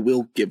music, I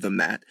will give them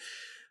that.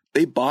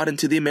 They bought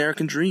into the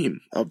American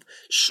dream of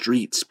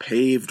streets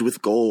paved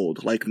with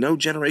gold like no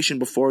generation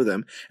before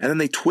them, and then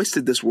they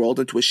twisted this world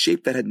into a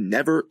shape that had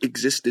never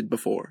existed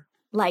before.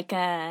 Like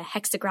a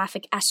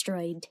hexagraphic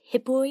asteroid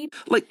hippoid?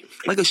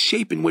 Like a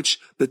shape in which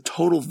the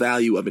total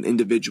value of an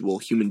individual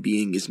human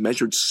being is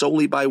measured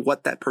solely by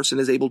what that person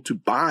is able to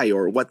buy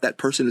or what that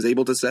person is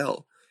able to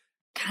sell.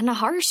 Kinda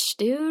harsh,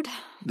 dude.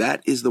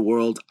 That is the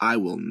world I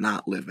will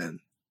not live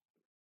in.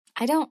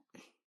 I don't...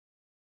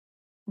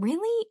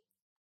 Really?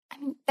 I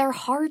mean, their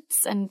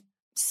hearts and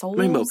souls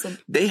Rainbow, and...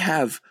 they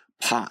have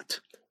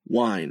pot,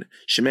 wine,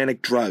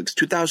 shamanic drugs,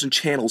 2,000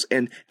 channels,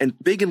 and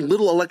big and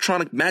little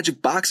electronic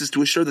magic boxes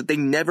to assure that they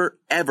never,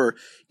 ever,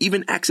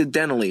 even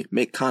accidentally,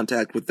 make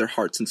contact with their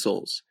hearts and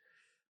souls.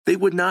 They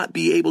would not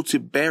be able to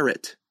bear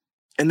it.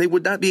 And they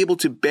would not be able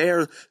to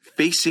bear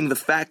facing the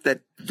fact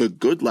that the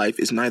good life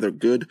is neither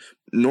good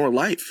nor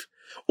life.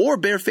 Or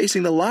bear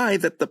facing the lie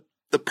that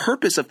the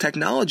purpose of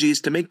technology is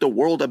to make the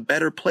world a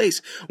better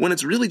place when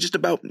it's really just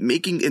about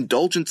making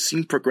indulgence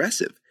seem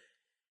progressive.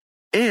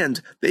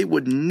 And they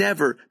would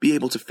never be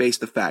able to face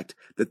the fact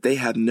that they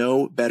have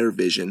no better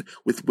vision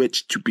with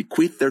which to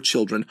bequeath their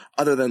children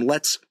other than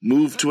let's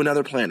move to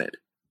another planet.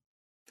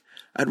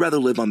 I'd rather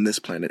live on this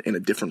planet in a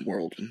different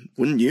world,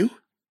 wouldn't you?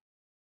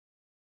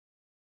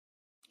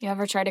 You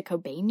ever try to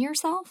Cobain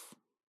yourself?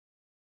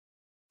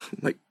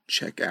 Like,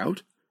 check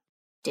out?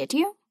 Did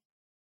you?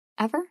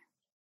 Ever?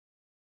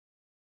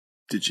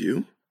 Did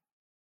you?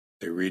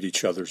 They read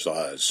each other's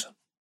eyes.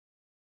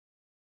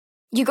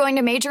 You going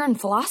to major in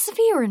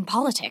philosophy or in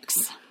politics?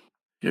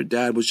 Your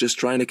dad was just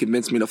trying to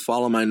convince me to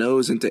follow my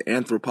nose into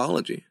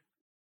anthropology.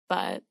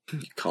 But...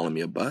 You calling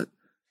me a butt?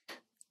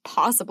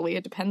 Possibly.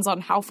 It depends on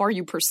how far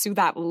you pursue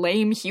that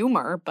lame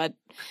humor, but...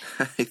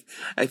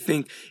 I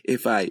think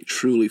if I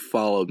truly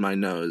followed my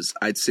nose,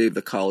 I'd save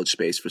the college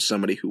space for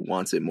somebody who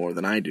wants it more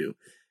than I do.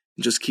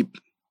 And just keep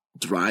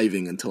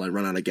driving until I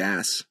run out of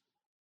gas.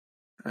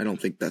 I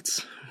don't think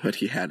that's what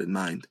he had in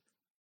mind.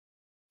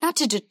 Not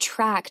to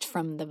detract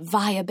from the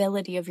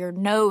viability of your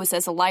nose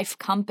as a life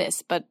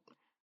compass, but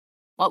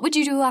what would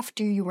you do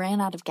after you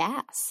ran out of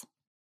gas?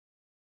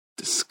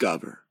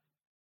 Discover.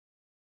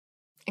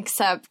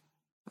 Except...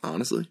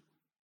 Honestly?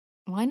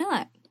 Why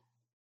not?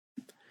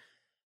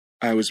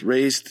 I was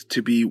raised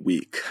to be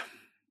weak.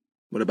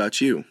 What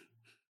about you?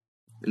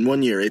 In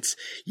 1 year, it's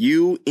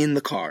you in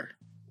the car.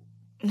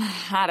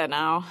 I don't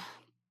know.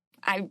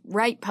 I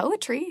write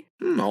poetry.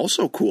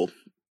 Also cool.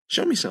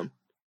 Show me some.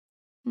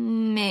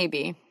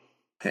 Maybe.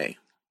 Hey,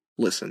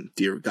 listen,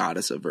 dear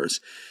goddess of verse.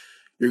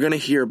 You're going to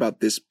hear about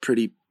this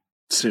pretty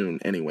soon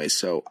anyway,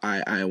 so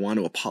I want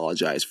to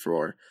apologize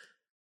for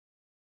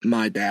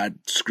my dad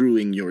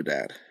screwing your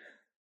dad.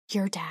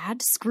 Your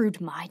dad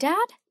screwed my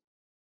dad?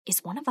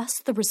 Is one of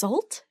us the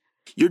result?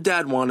 Your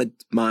dad wanted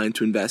mine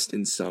to invest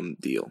in some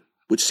deal,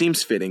 which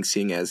seems fitting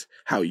seeing as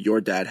how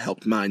your dad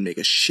helped mine make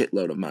a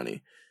shitload of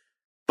money.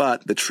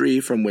 But the tree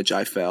from which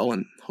I fell,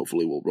 and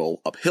hopefully will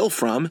roll uphill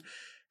from,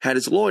 had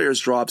his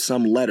lawyers draw up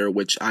some letter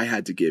which I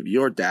had to give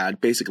your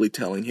dad, basically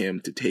telling him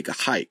to take a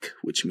hike,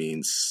 which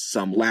means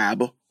some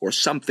lab or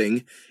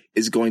something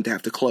is going to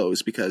have to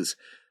close because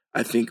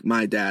I think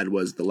my dad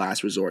was the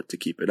last resort to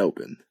keep it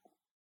open.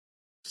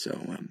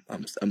 So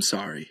I'm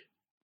sorry.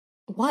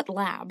 What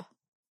lab?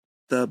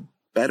 The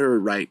Better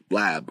Right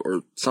Lab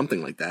or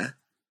something like that.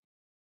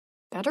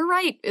 Better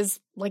Right is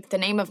like the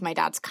name of my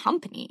dad's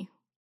company.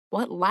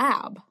 What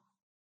lab?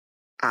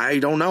 I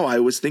don't know. I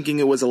was thinking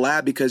it was a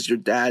lab because your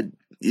dad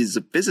is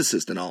a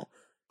physicist and all.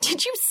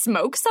 Did you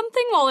smoke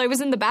something while I was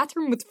in the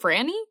bathroom with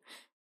Franny?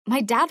 My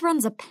dad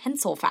runs a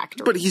pencil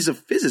factory. But he's a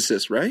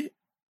physicist, right?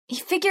 He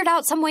figured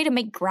out some way to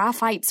make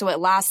graphite so it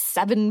lasts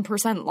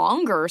 7%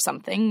 longer or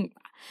something.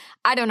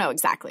 I don't know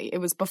exactly. It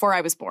was before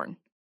I was born.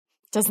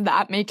 Does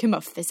that make him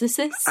a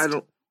physicist?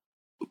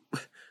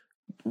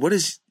 What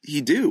does he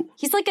do?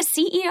 He's like a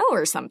CEO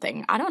or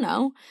something. I don't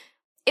know.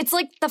 It's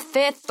like the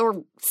 5th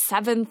or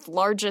 7th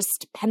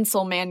largest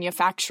pencil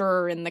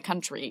manufacturer in the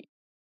country.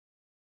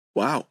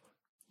 Wow.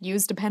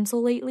 Used a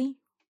pencil lately?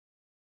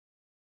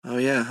 Oh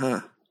yeah,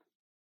 huh?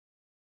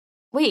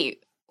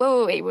 Wait.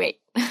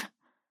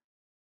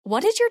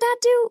 What did your dad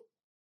do?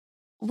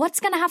 What's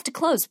gonna have to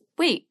close?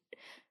 Wait,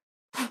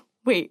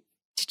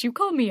 did you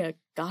call me a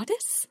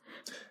goddess?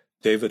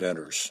 David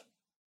enters.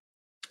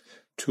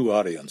 To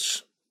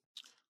audience.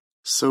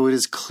 So it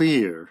is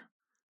clear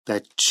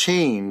that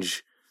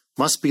change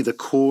must be the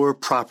core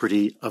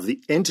property of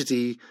the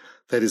entity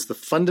that is the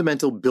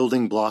fundamental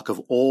building block of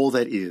all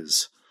that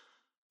is.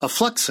 A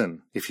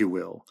fluxon, if you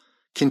will,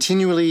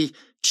 continually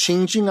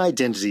changing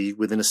identity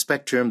within a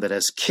spectrum that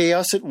has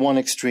chaos at one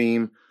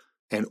extreme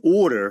and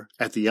order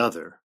at the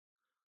other.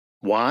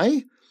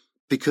 Why?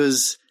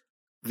 Because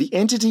the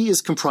entity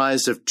is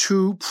comprised of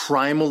two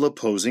primal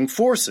opposing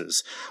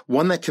forces,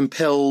 one that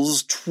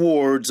compels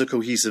towards a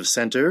cohesive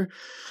center,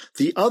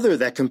 the other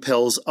that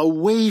compels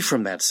away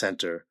from that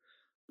center.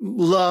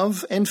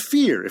 Love and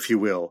fear, if you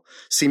will,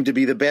 seem to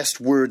be the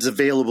best words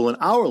available in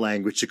our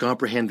language to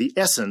comprehend the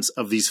essence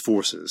of these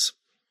forces.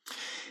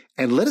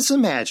 And let us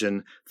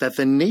imagine that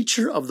the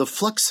nature of the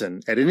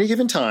fluxon at any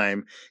given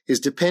time is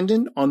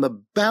dependent on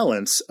the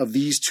balance of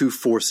these two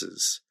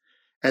forces,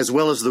 as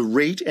well as the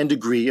rate and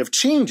degree of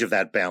change of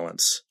that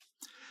balance.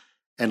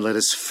 And let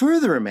us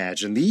further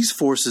imagine these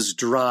forces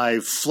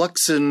drive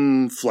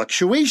fluxon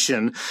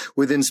fluctuation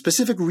within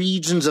specific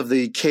regions of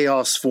the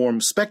chaos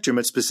form spectrum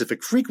at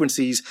specific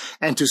frequencies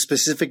and to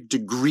specific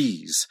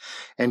degrees,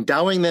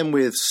 endowing them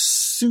with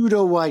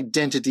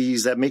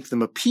pseudo-identities that make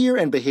them appear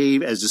and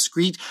behave as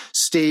discrete,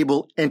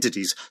 stable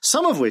entities,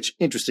 some of which,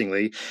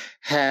 interestingly,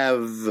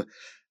 have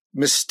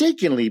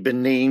mistakenly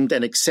been named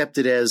and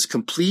accepted as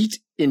complete,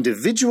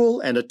 individual,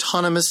 and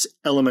autonomous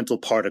elemental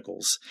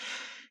particles.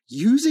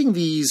 Using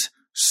these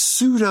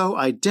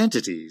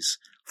pseudo-identities,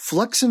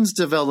 fluxons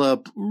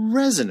develop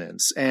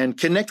resonance and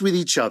connect with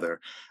each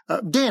other,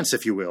 dance,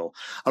 if you will,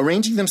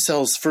 arranging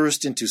themselves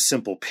first into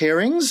simple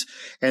pairings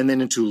and then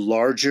into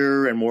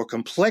larger and more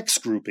complex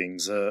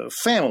groupings,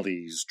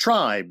 families,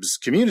 tribes,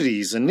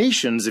 communities, and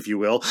nations, if you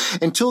will,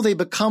 until they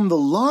become the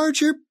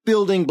larger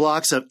building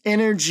blocks of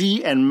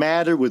energy and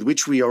matter with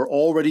which we are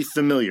already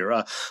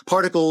familiar,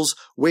 particles,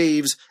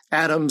 waves,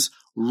 atoms,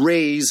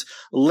 rays,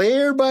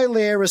 layer by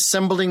layer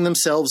assembling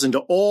themselves into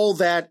all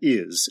that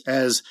is,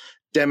 as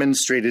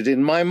demonstrated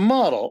in my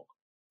model.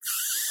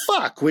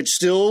 Which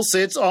still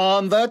sits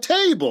on the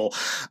table.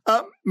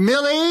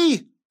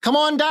 Millie, come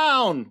on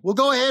down. We'll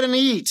go ahead and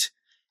eat.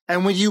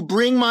 And will you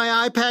bring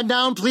my iPad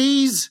down,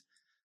 please?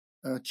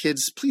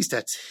 Kids, please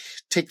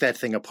take that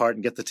thing apart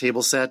and get the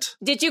table set.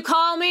 Did you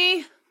call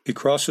me? He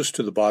crosses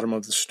to the bottom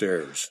of the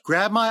stairs.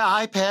 Grab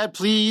my iPad,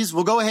 please.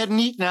 We'll go ahead and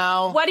eat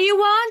now. What do you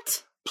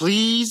want?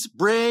 Please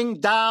bring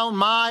down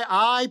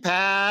my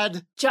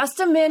iPad. Just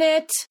a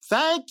minute.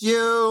 Thank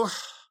you.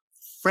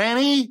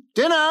 Franny,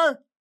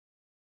 dinner.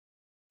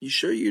 You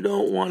sure you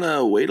don't want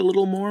to wait a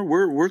little more?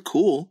 We're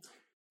cool.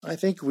 I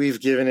think we've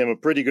given him a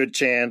pretty good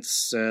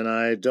chance, and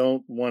I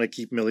don't want to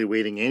keep Millie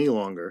waiting any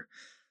longer.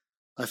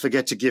 I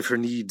forget to give her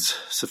needs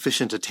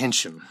sufficient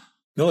attention.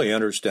 Millie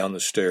enters down the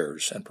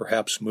stairs and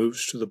perhaps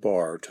moves to the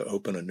bar to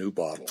open a new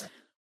bottle.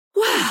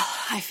 Well,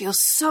 I feel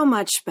so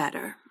much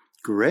better.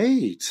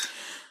 Great.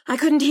 I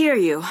couldn't hear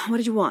you. What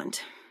did you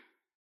want?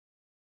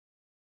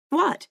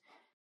 What?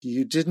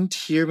 You didn't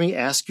hear me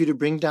ask you to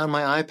bring down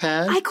my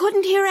iPad? I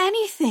couldn't hear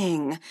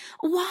anything.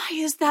 Why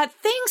is that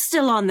thing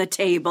still on the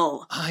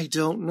table? I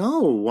don't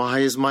know. Why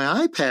is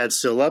my iPad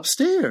still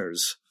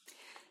upstairs?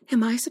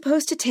 Am I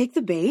supposed to take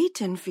the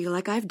bait and feel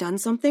like I've done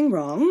something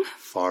wrong?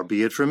 Far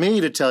be it from me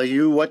to tell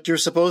you what you're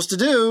supposed to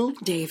do.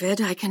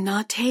 David, I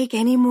cannot take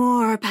any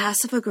more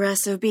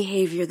passive-aggressive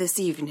behavior this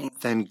evening.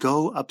 Then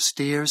go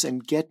upstairs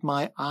and get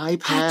my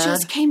iPad. I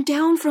just came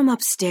down from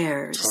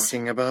upstairs.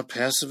 Talking about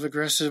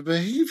passive-aggressive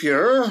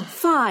behavior.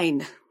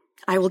 Fine.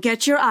 I will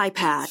get your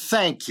iPad.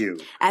 Thank you.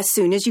 As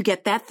soon as you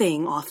get that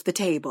thing off the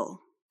table.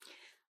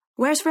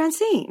 Where's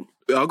Francine?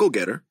 I'll go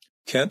get her.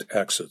 Kent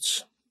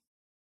exits.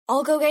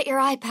 I'll go get your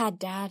iPad,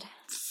 Dad.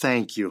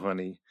 Thank you,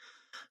 honey.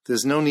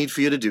 There's no need for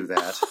you to do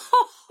that.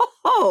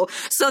 Oh,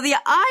 so the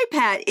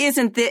iPad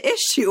isn't the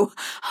issue.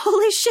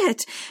 Holy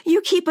shit. You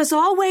keep us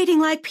all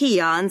waiting like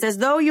peons as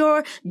though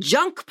your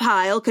junk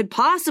pile could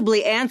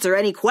possibly answer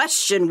any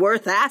question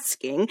worth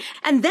asking,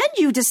 and then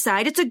you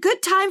decide it's a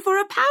good time for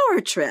a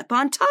power trip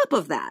on top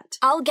of that.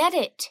 I'll get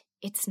it.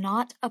 It's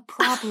not a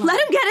problem.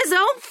 Let him get his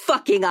own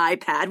fucking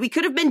iPad. We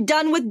could have been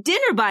done with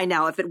dinner by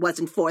now if it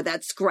wasn't for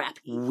that scrap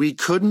heap. We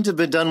couldn't have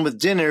been done with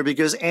dinner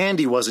because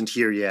Andy wasn't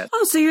here yet.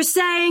 Oh, so you're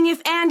saying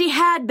if Andy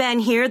had been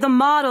here, the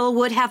model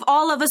would have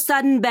all of a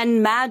sudden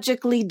been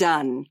magically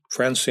done?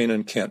 Francine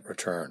and Kent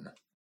return.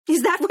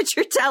 Is that what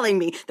you're telling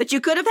me? That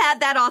you could have had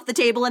that off the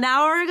table an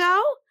hour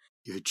ago?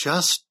 You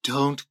just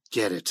don't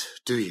get it,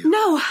 do you?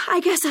 No, I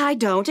guess I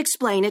don't.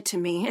 Explain it to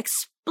me.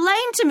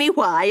 Explain to me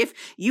why, if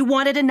you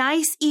wanted a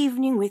nice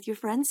evening with your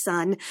friend's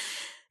son,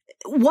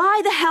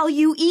 why the hell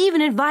you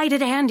even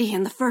invited Andy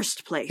in the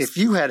first place. If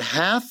you had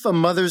half a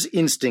mother's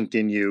instinct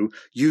in you,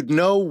 you'd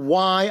know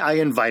why I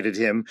invited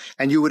him,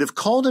 and you would have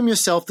called him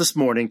yourself this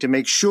morning to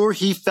make sure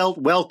he felt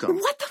welcome.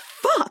 What the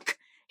fuck?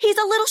 He's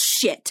a little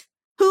shit.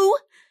 Who,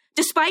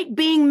 despite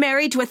being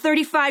married to a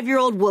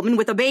 35-year-old woman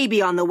with a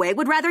baby on the way,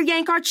 would rather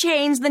yank our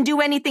chains than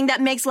do anything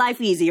that makes life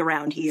easy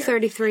around here.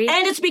 33.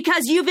 And it's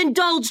because you've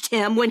indulged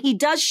him when he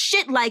does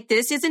shit like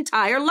this his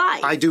entire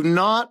life. I do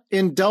not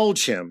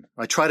indulge him.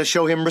 I try to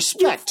show him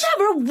respect. You've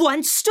never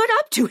once stood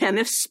up to him,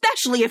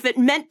 especially if it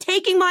meant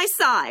taking my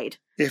side.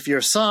 If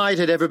your side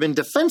had ever been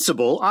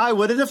defensible, I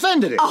would have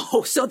defended it.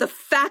 Oh, so the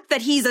fact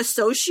that he's a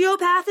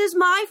sociopath is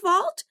my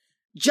fault?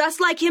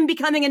 Just like him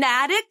becoming an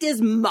addict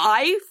is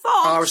my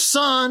fault? Our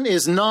son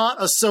is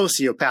not a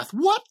sociopath.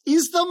 What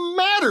is the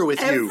matter with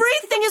you?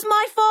 Everything is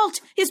my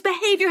fault. His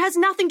behavior has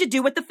nothing to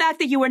do with the fact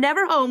that you were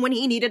never home when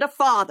he needed a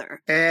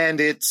father. And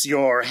it's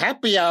your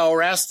happy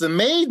hour ask the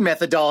maid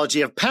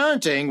methodology of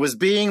parenting was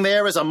being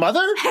there as a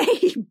mother?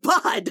 Hey,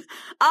 bud,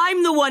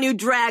 I'm the one who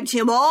dragged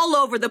him all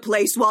over the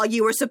place while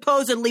you were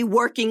supposedly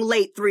working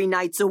late 3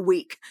 nights a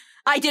week.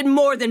 I did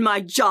more than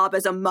my job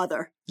as a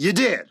mother. You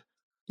did.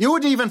 You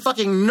wouldn't even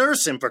fucking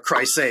nurse him, for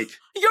Christ's sake.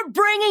 You're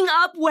bringing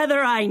up whether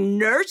I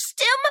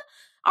nursed him?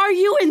 Are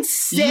you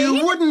insane?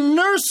 You wouldn't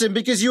nurse him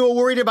because you were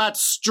worried about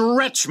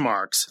stretch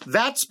marks.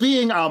 That's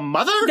being a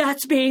mother?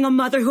 That's being a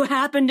mother who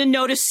happened to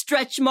notice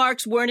stretch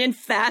marks weren't in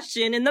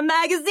fashion in the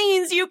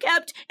magazines you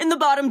kept in the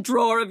bottom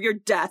drawer of your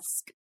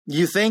desk.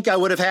 You think I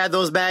would have had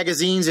those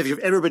magazines if you've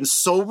ever been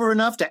sober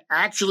enough to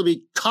actually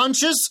be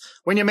conscious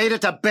when you made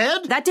it to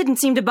bed? That didn't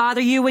seem to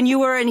bother you when you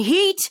were in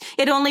heat.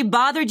 It only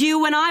bothered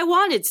you when I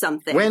wanted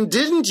something. When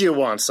didn't you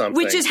want something?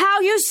 Which is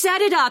how you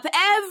set it up.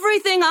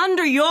 Everything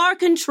under your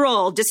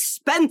control,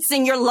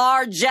 dispensing your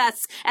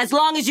largesse as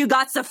long as you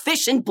got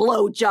sufficient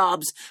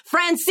blowjobs.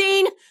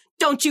 Francine,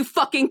 don't you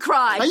fucking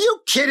cry. Are you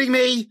kidding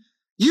me?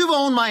 You've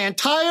owned my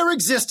entire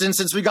existence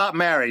since we got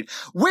married.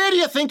 Where do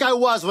you think I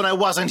was when I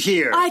wasn't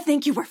here? I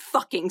think you were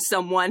fucking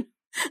someone.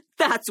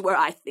 That's where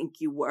I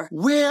think you were.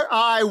 Where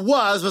I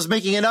was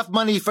making enough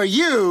money for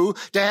you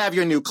to have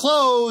your new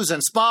clothes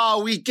and spa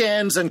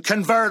weekends and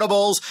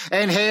convertibles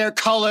and hair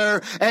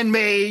color and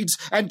maids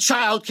and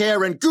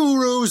childcare and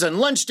gurus and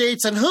lunch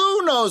dates and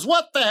who knows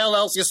what the hell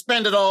else you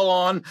spend it all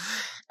on.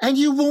 And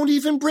you won't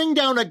even bring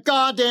down a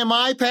goddamn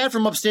iPad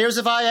from upstairs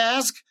if I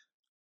ask?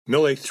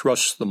 Millie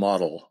thrusts the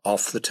model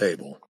off the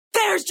table.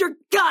 There's your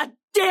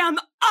goddamn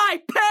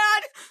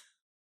iPad!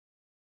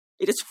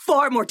 It is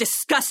far more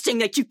disgusting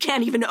that you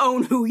can't even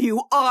own who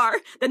you are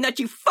than that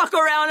you fuck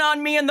around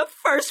on me in the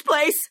first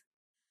place.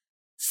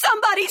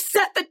 Somebody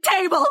set the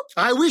table!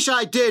 I wish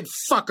I did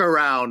fuck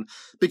around,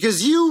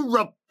 because you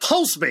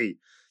repulse me.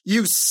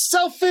 You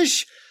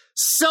selfish,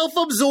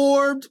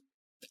 self-absorbed,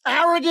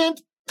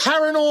 arrogant,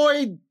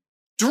 paranoid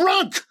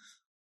drunk!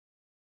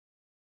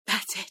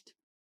 That's it.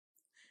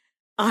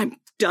 I'm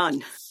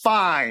done.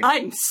 Fine.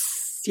 I'm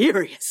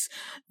serious.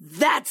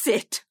 That's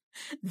it.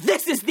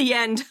 This is the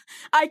end.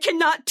 I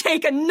cannot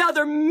take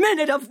another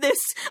minute of this.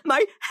 My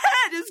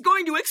head is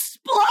going to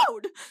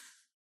explode.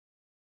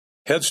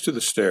 Heads to the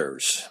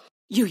stairs.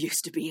 You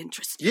used to be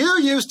interested. You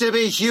used to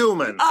be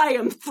human. I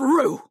am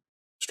through.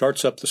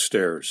 Starts up the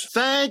stairs.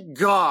 Thank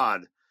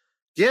God.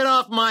 Get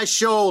off my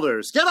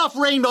shoulders. Get off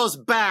Rainbow's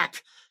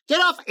back.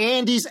 Get off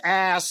Andy's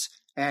ass.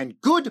 and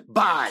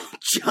goodbye.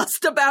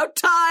 Just about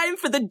time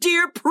for the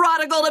dear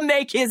prodigal to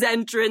make his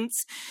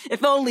entrance.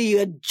 If only you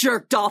had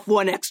jerked off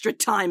one extra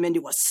time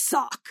into a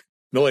sock.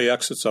 Millie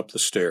exits up the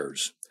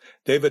stairs.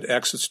 David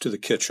exits to the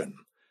kitchen.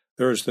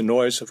 There is the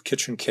noise of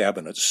kitchen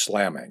cabinets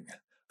slamming,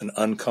 an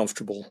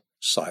uncomfortable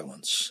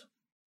silence.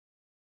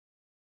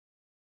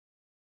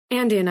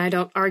 Andy and I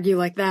don't argue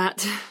like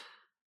that.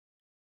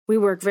 We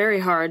work very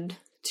hard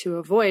to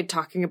avoid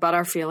talking about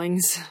our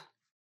feelings.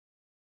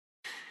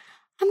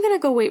 I'm gonna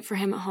go wait for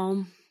him at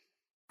home.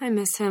 I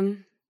miss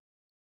him.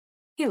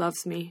 He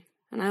loves me,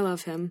 and I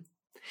love him.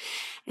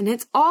 And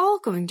it's all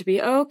going to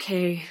be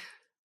okay.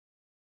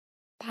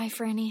 Bye,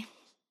 Franny.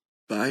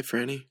 Bye,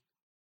 Franny.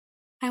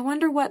 I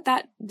wonder what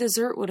that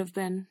dessert would have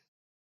been.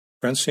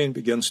 Francine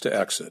begins to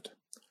exit.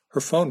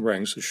 Her phone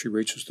rings as she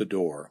reaches the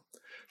door.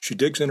 She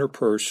digs in her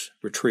purse,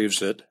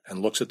 retrieves it,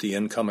 and looks at the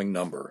incoming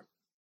number.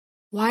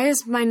 Why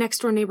is my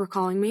next-door neighbor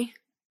calling me?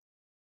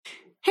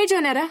 Hey,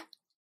 Jonetta.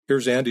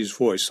 Here's Andy's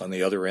voice on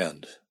the other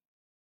end.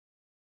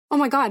 Oh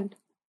my God.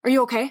 Are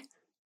you okay?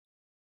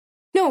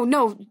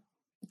 No.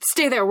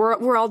 Stay there.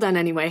 We're all done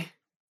anyway.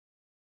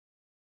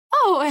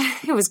 Oh,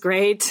 it was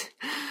great.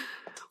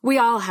 We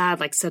all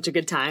had, such a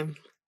good time.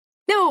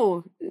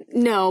 No,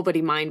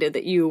 nobody minded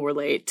that you were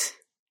late.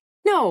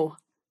 No,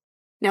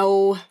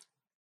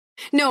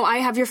 I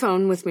have your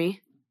phone with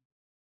me.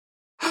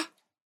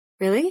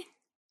 Really?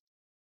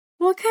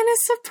 What kind of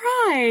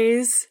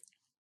surprise?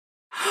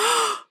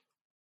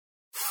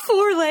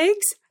 4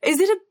 legs? Is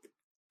it a...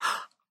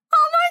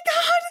 Oh my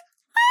God!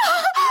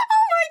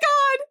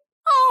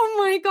 Oh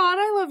my God,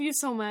 I love you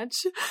so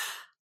much.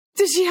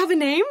 Does she have a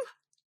name?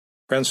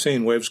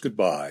 Francine waves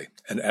goodbye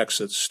and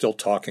exits, still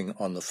talking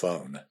on the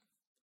phone.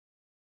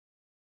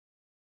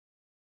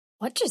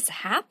 What just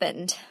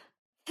happened?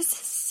 This is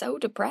so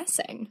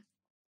depressing.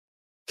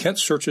 Kent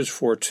searches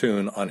for a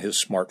tune on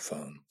his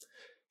smartphone.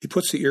 He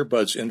puts the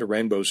earbuds into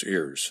Rainbow's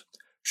ears.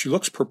 She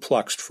looks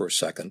perplexed for a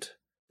second,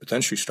 but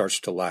then she starts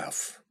to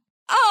laugh.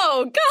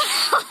 Oh,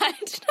 God!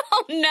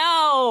 Oh,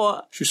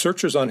 no! She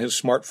searches on his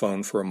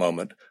smartphone for a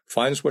moment,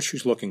 finds what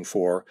she's looking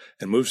for,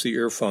 and moves the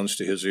earphones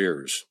to his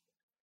ears.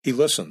 He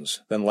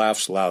listens, then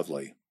laughs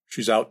loudly.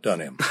 She's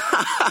outdone him.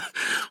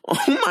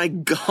 Oh, my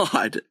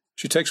God.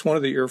 She takes one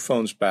of the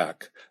earphones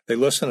back. They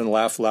listen and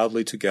laugh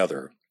loudly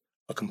together.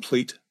 A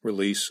complete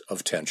release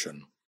of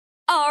tension.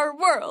 Our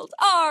world,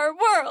 our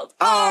world,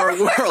 our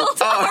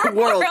world, our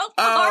world,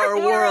 our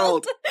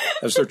world.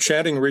 As their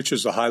chanting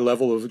reaches a high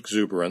level of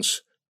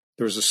exuberance,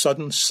 there is a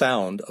sudden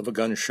sound of a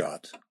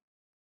gunshot.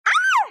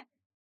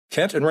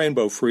 Kent and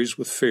Rainbow freeze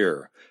with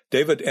fear.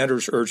 David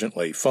enters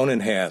urgently, phone in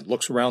hand,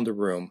 looks around the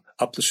room,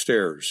 up the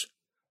stairs.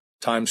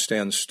 Time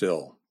stands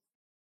still.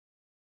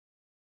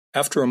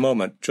 After a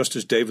moment, just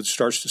as David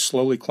starts to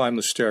slowly climb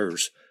the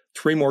stairs,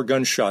 3 more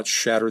gunshots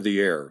shatter the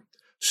air,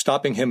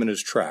 stopping him in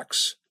his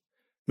tracks.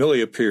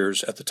 Millie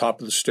appears at the top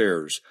of the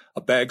stairs,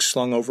 a bag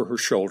slung over her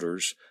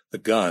shoulders, the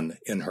gun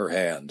in her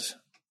hand.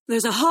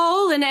 There's a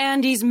hole in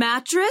Andy's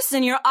mattress,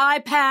 and your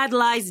iPad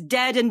lies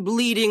dead and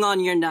bleeding on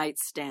your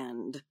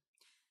nightstand.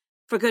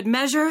 For good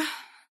measure,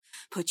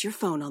 put your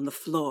phone on the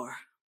floor.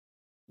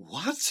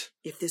 What?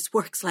 If this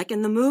works like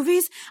in the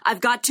movies,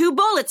 I've got 2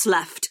 bullets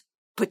left.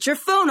 Put your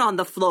phone on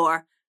the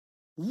floor.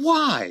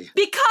 Why?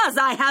 Because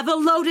I have a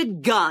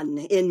loaded gun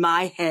in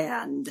my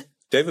hand.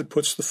 David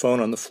puts the phone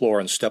on the floor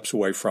and steps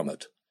away from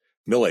it.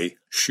 Millie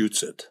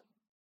shoots it.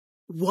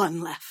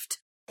 1 left.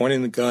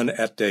 Pointing the gun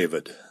at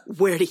David.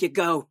 Where do you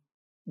go?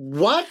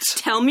 What?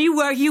 Tell me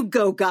where you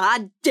go,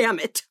 God damn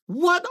it.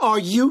 What are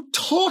you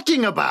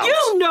talking about?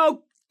 You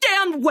know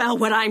damn well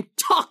what I'm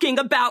talking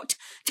about.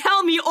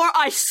 Tell me or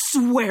I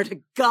swear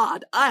to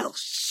God I'll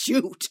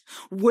shoot.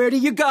 Where do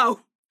you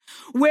go?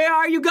 Where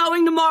are you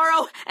going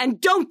tomorrow? And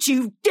don't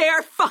you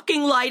dare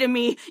fucking lie to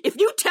me. If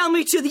you tell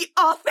me to the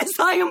office,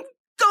 I am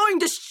going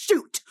to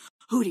shoot.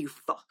 Who do you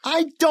fuck?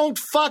 I don't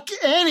fuck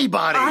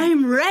anybody.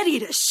 I'm ready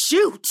to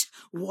shoot.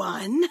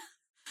 1,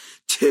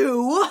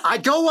 2. I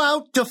go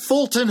out to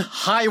Fulton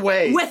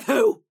Highway. With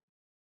who?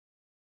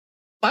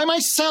 By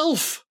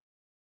myself.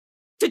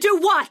 To do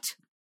what?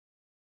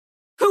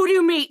 Who do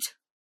you meet?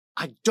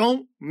 I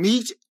don't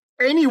meet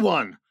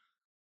anyone.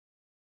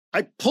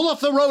 I pull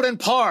off the road and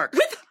park.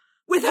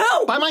 With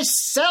who? By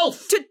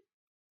myself.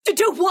 To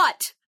do what?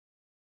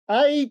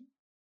 I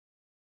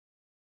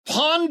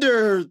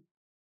ponder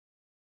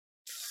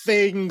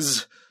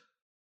things.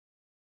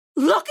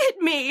 Look at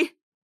me.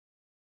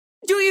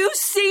 Do you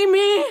see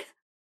me?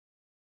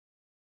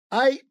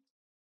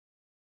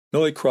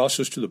 Millie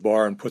crosses to the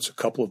bar and puts a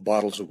couple of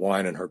bottles of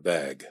wine in her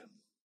bag.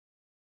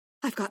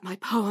 I've got my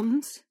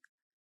poems,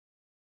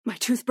 my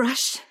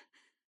toothbrush,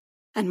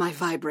 and my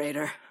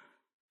vibrator.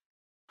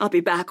 I'll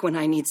be back when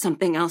I need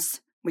something else,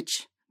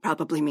 which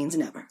probably means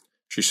never.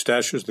 She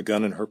stashes the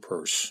gun in her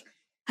purse.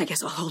 I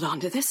guess I'll hold on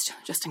to this,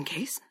 just in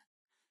case.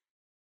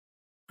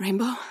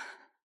 Rainbow,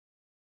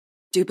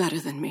 do better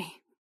than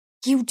me.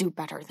 You do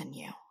better than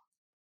you.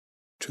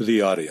 To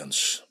the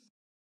audience.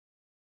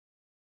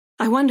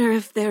 I wonder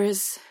if there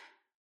is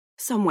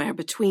somewhere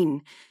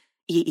between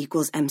E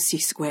equals MC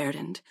squared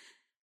and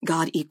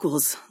God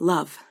equals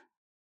love.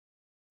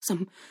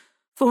 Some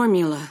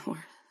formula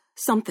or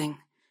something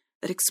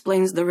that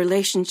explains the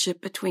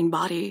relationship between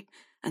body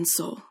and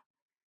soul,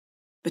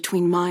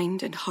 between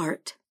mind and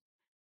heart,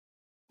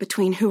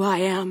 between who I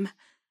am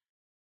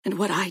and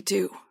what I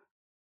do.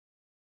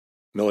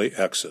 Millie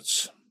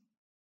exits.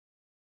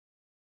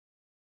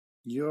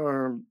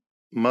 Your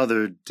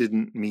mother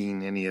didn't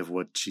mean any of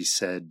what she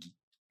said.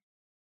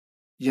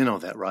 You know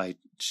that, right?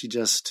 She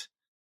just...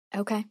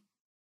 Okay.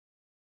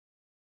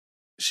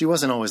 She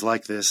wasn't always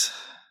like this.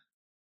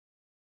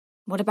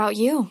 What about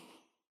you?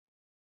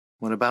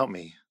 What about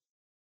me?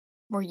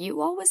 Were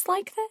you always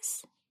like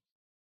this?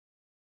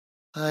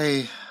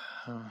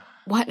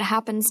 What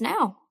happens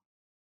now?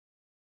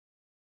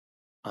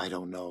 I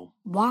don't know.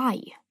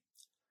 Why?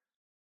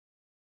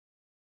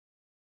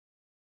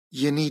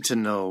 You need to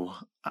know,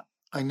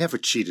 I never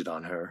cheated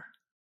on her.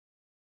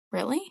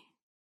 Really?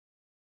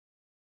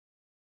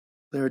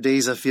 There are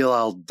days I feel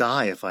I'll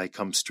die if I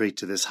come straight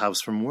to this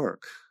house from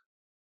work.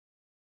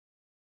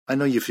 I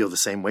know you feel the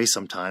same way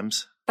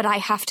sometimes. But I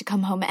have to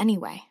come home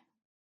anyway.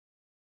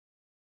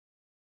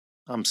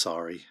 I'm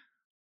sorry.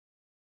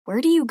 Where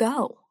do you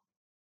go?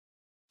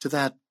 To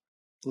that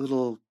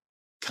little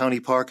county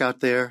park out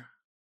there,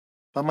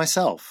 by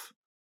myself.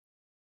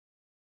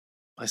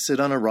 I sit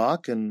on a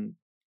rock and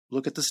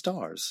look at the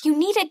stars. You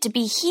needed to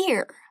be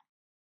here.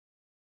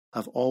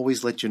 I've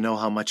always let you know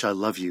how much I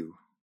love you.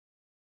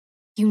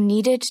 You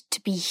needed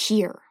to be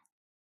here.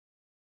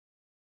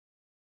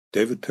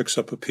 David picks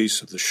up a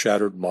piece of the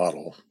shattered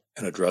model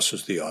and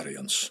addresses the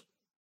audience.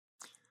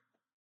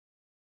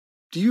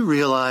 Do you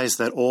realize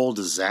that all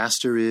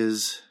disaster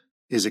is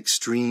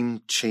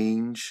extreme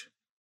change?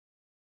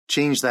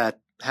 Change that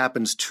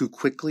happens too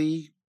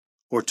quickly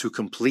or too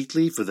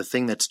completely for the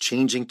thing that's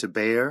changing to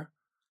bear?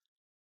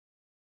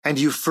 And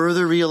you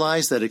further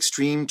realize that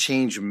extreme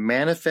change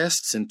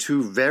manifests in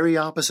two very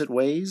opposite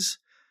ways,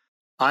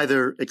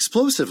 either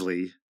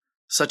explosively,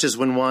 such as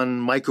when one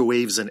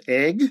microwaves an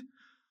egg,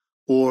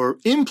 or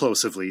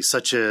implosively,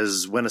 such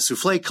as when a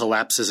souffle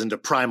collapses into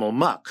primal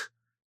muck.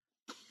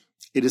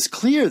 It is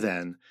clear,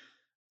 then,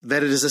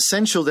 that it is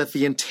essential that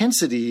the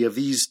intensity of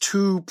these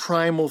two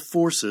primal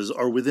forces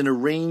are within a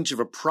range of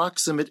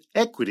approximate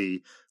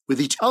equity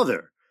with each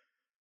other,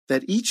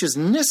 that each is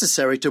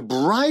necessary to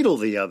bridle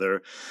the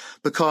other,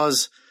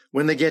 because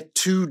when they get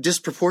too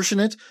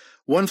disproportionate,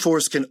 one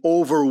force can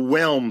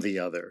overwhelm the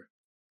other.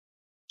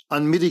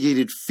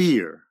 Unmitigated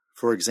fear,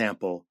 for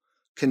example,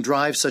 can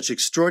drive such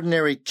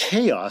extraordinary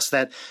chaos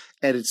that,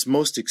 at its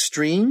most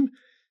extreme,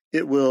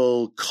 it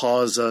will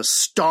cause a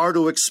star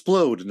to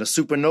explode in a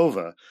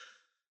supernova,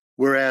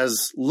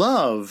 whereas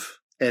love,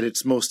 at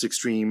its most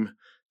extreme,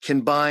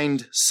 can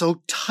bind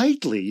so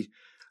tightly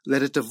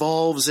that it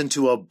devolves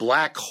into a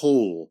black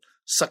hole,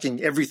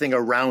 sucking everything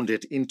around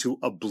it into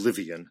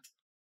oblivion.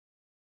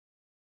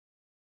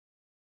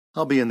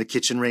 I'll be in the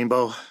kitchen,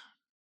 Rainbow.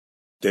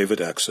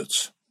 David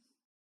exits.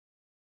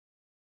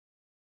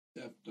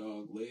 Deaf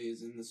dog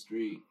lays in the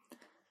street.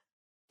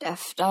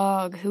 Deaf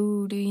dog,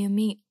 who do you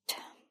meet?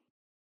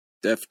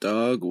 Deaf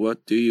dog,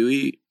 what do you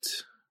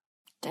eat?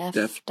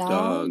 Deaf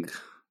dog.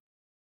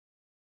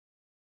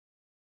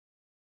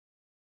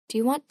 Do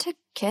you want to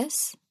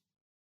kiss?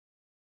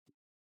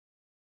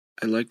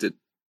 I'd like to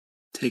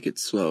take it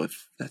slow,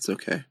 if that's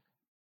okay.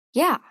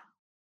 Yeah,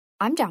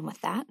 I'm down with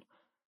that.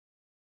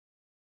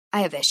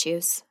 I have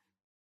issues.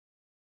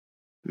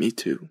 Me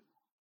too.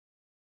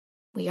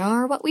 We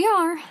are what we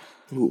are.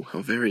 Ooh,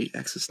 how very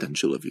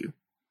existential of you.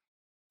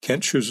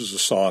 Kent chooses a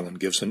song and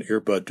gives an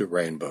earbud to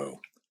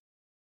Rainbow.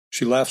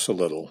 She laughs a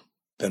little,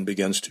 then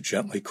begins to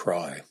gently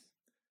cry.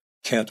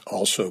 Kent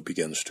also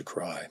begins to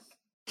cry.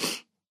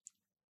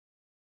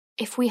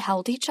 If we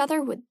held each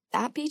other, would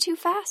that be too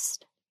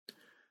fast?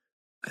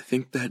 I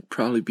think that'd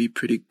probably be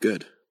pretty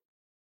good.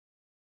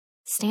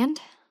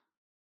 Stand.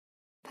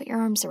 Put your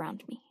arms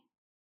around me.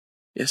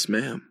 Yes,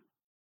 ma'am.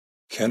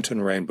 Kent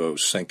and Rainbow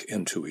sink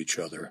into each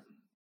other.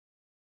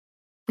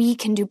 We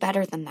can do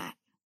better than that.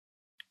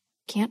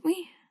 Can't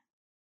we?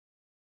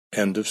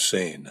 End of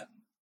scene.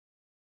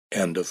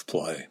 End of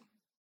play.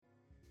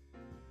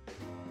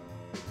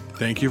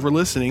 Thank you for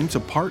listening to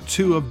part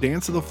 2 of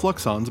Dance of the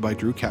Fluxons by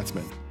Drew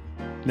Katzman.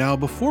 Now,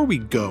 before we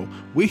go,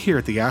 we here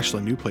at the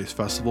Ashland New Place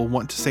Festival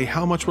want to say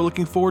how much we're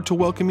looking forward to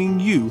welcoming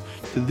you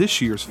to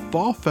this year's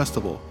Fall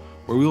Festival,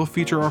 where we will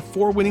feature our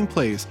 4 winning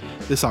plays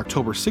this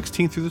October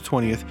 16th through the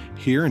 20th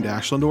here in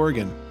Ashland,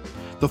 Oregon.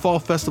 The Fall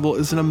Festival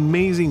is an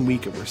amazing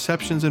week of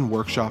receptions and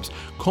workshops,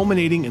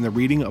 culminating in the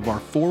reading of our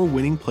 4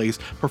 winning plays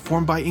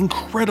performed by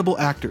incredible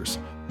actors,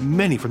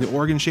 many from the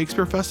Oregon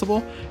Shakespeare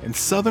Festival and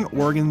Southern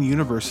Oregon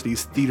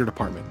University's Theater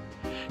Department.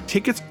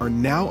 Tickets are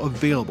now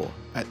available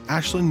at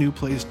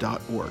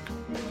ashlandnewplays.org.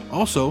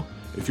 Also,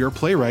 if you're a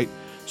playwright,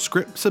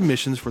 script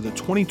submissions for the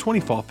 2020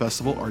 Fall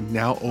Festival are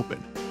now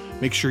open.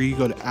 Make sure you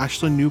go to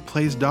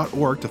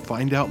ashlandnewplays.org to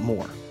find out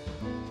more.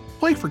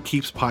 Play for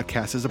Keeps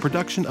podcast is a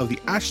production of the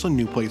Ashland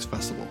New Place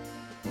Festival.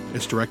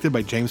 It's directed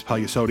by James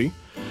Pagliasotti.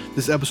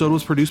 This episode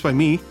was produced by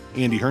me,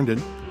 Andy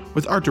Herndon.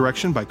 with art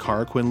direction by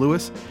Cara Quinn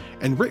Lewis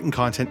and written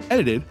content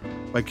edited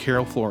by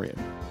Carol Florian.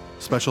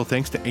 Special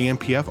thanks to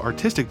AMPF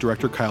Artistic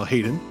Director Kyle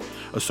Hayden,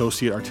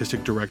 Associate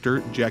Artistic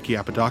Director Jackie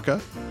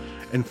Apodaca,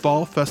 and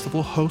Fall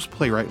Festival host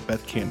playwright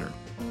Beth Kander.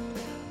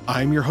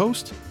 I'm your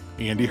host,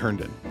 Andy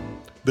Herndon.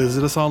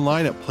 Visit us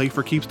online at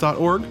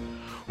playforkeeps.org.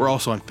 We're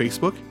also on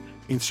Facebook,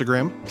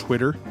 Instagram,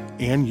 Twitter,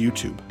 and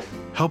YouTube.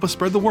 Help us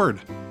spread the word.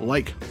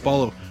 Like,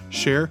 follow,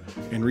 share,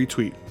 and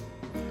retweet.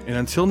 And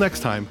until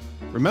next time,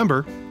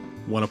 remember,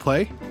 want to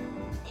play?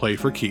 Play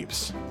for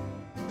keeps.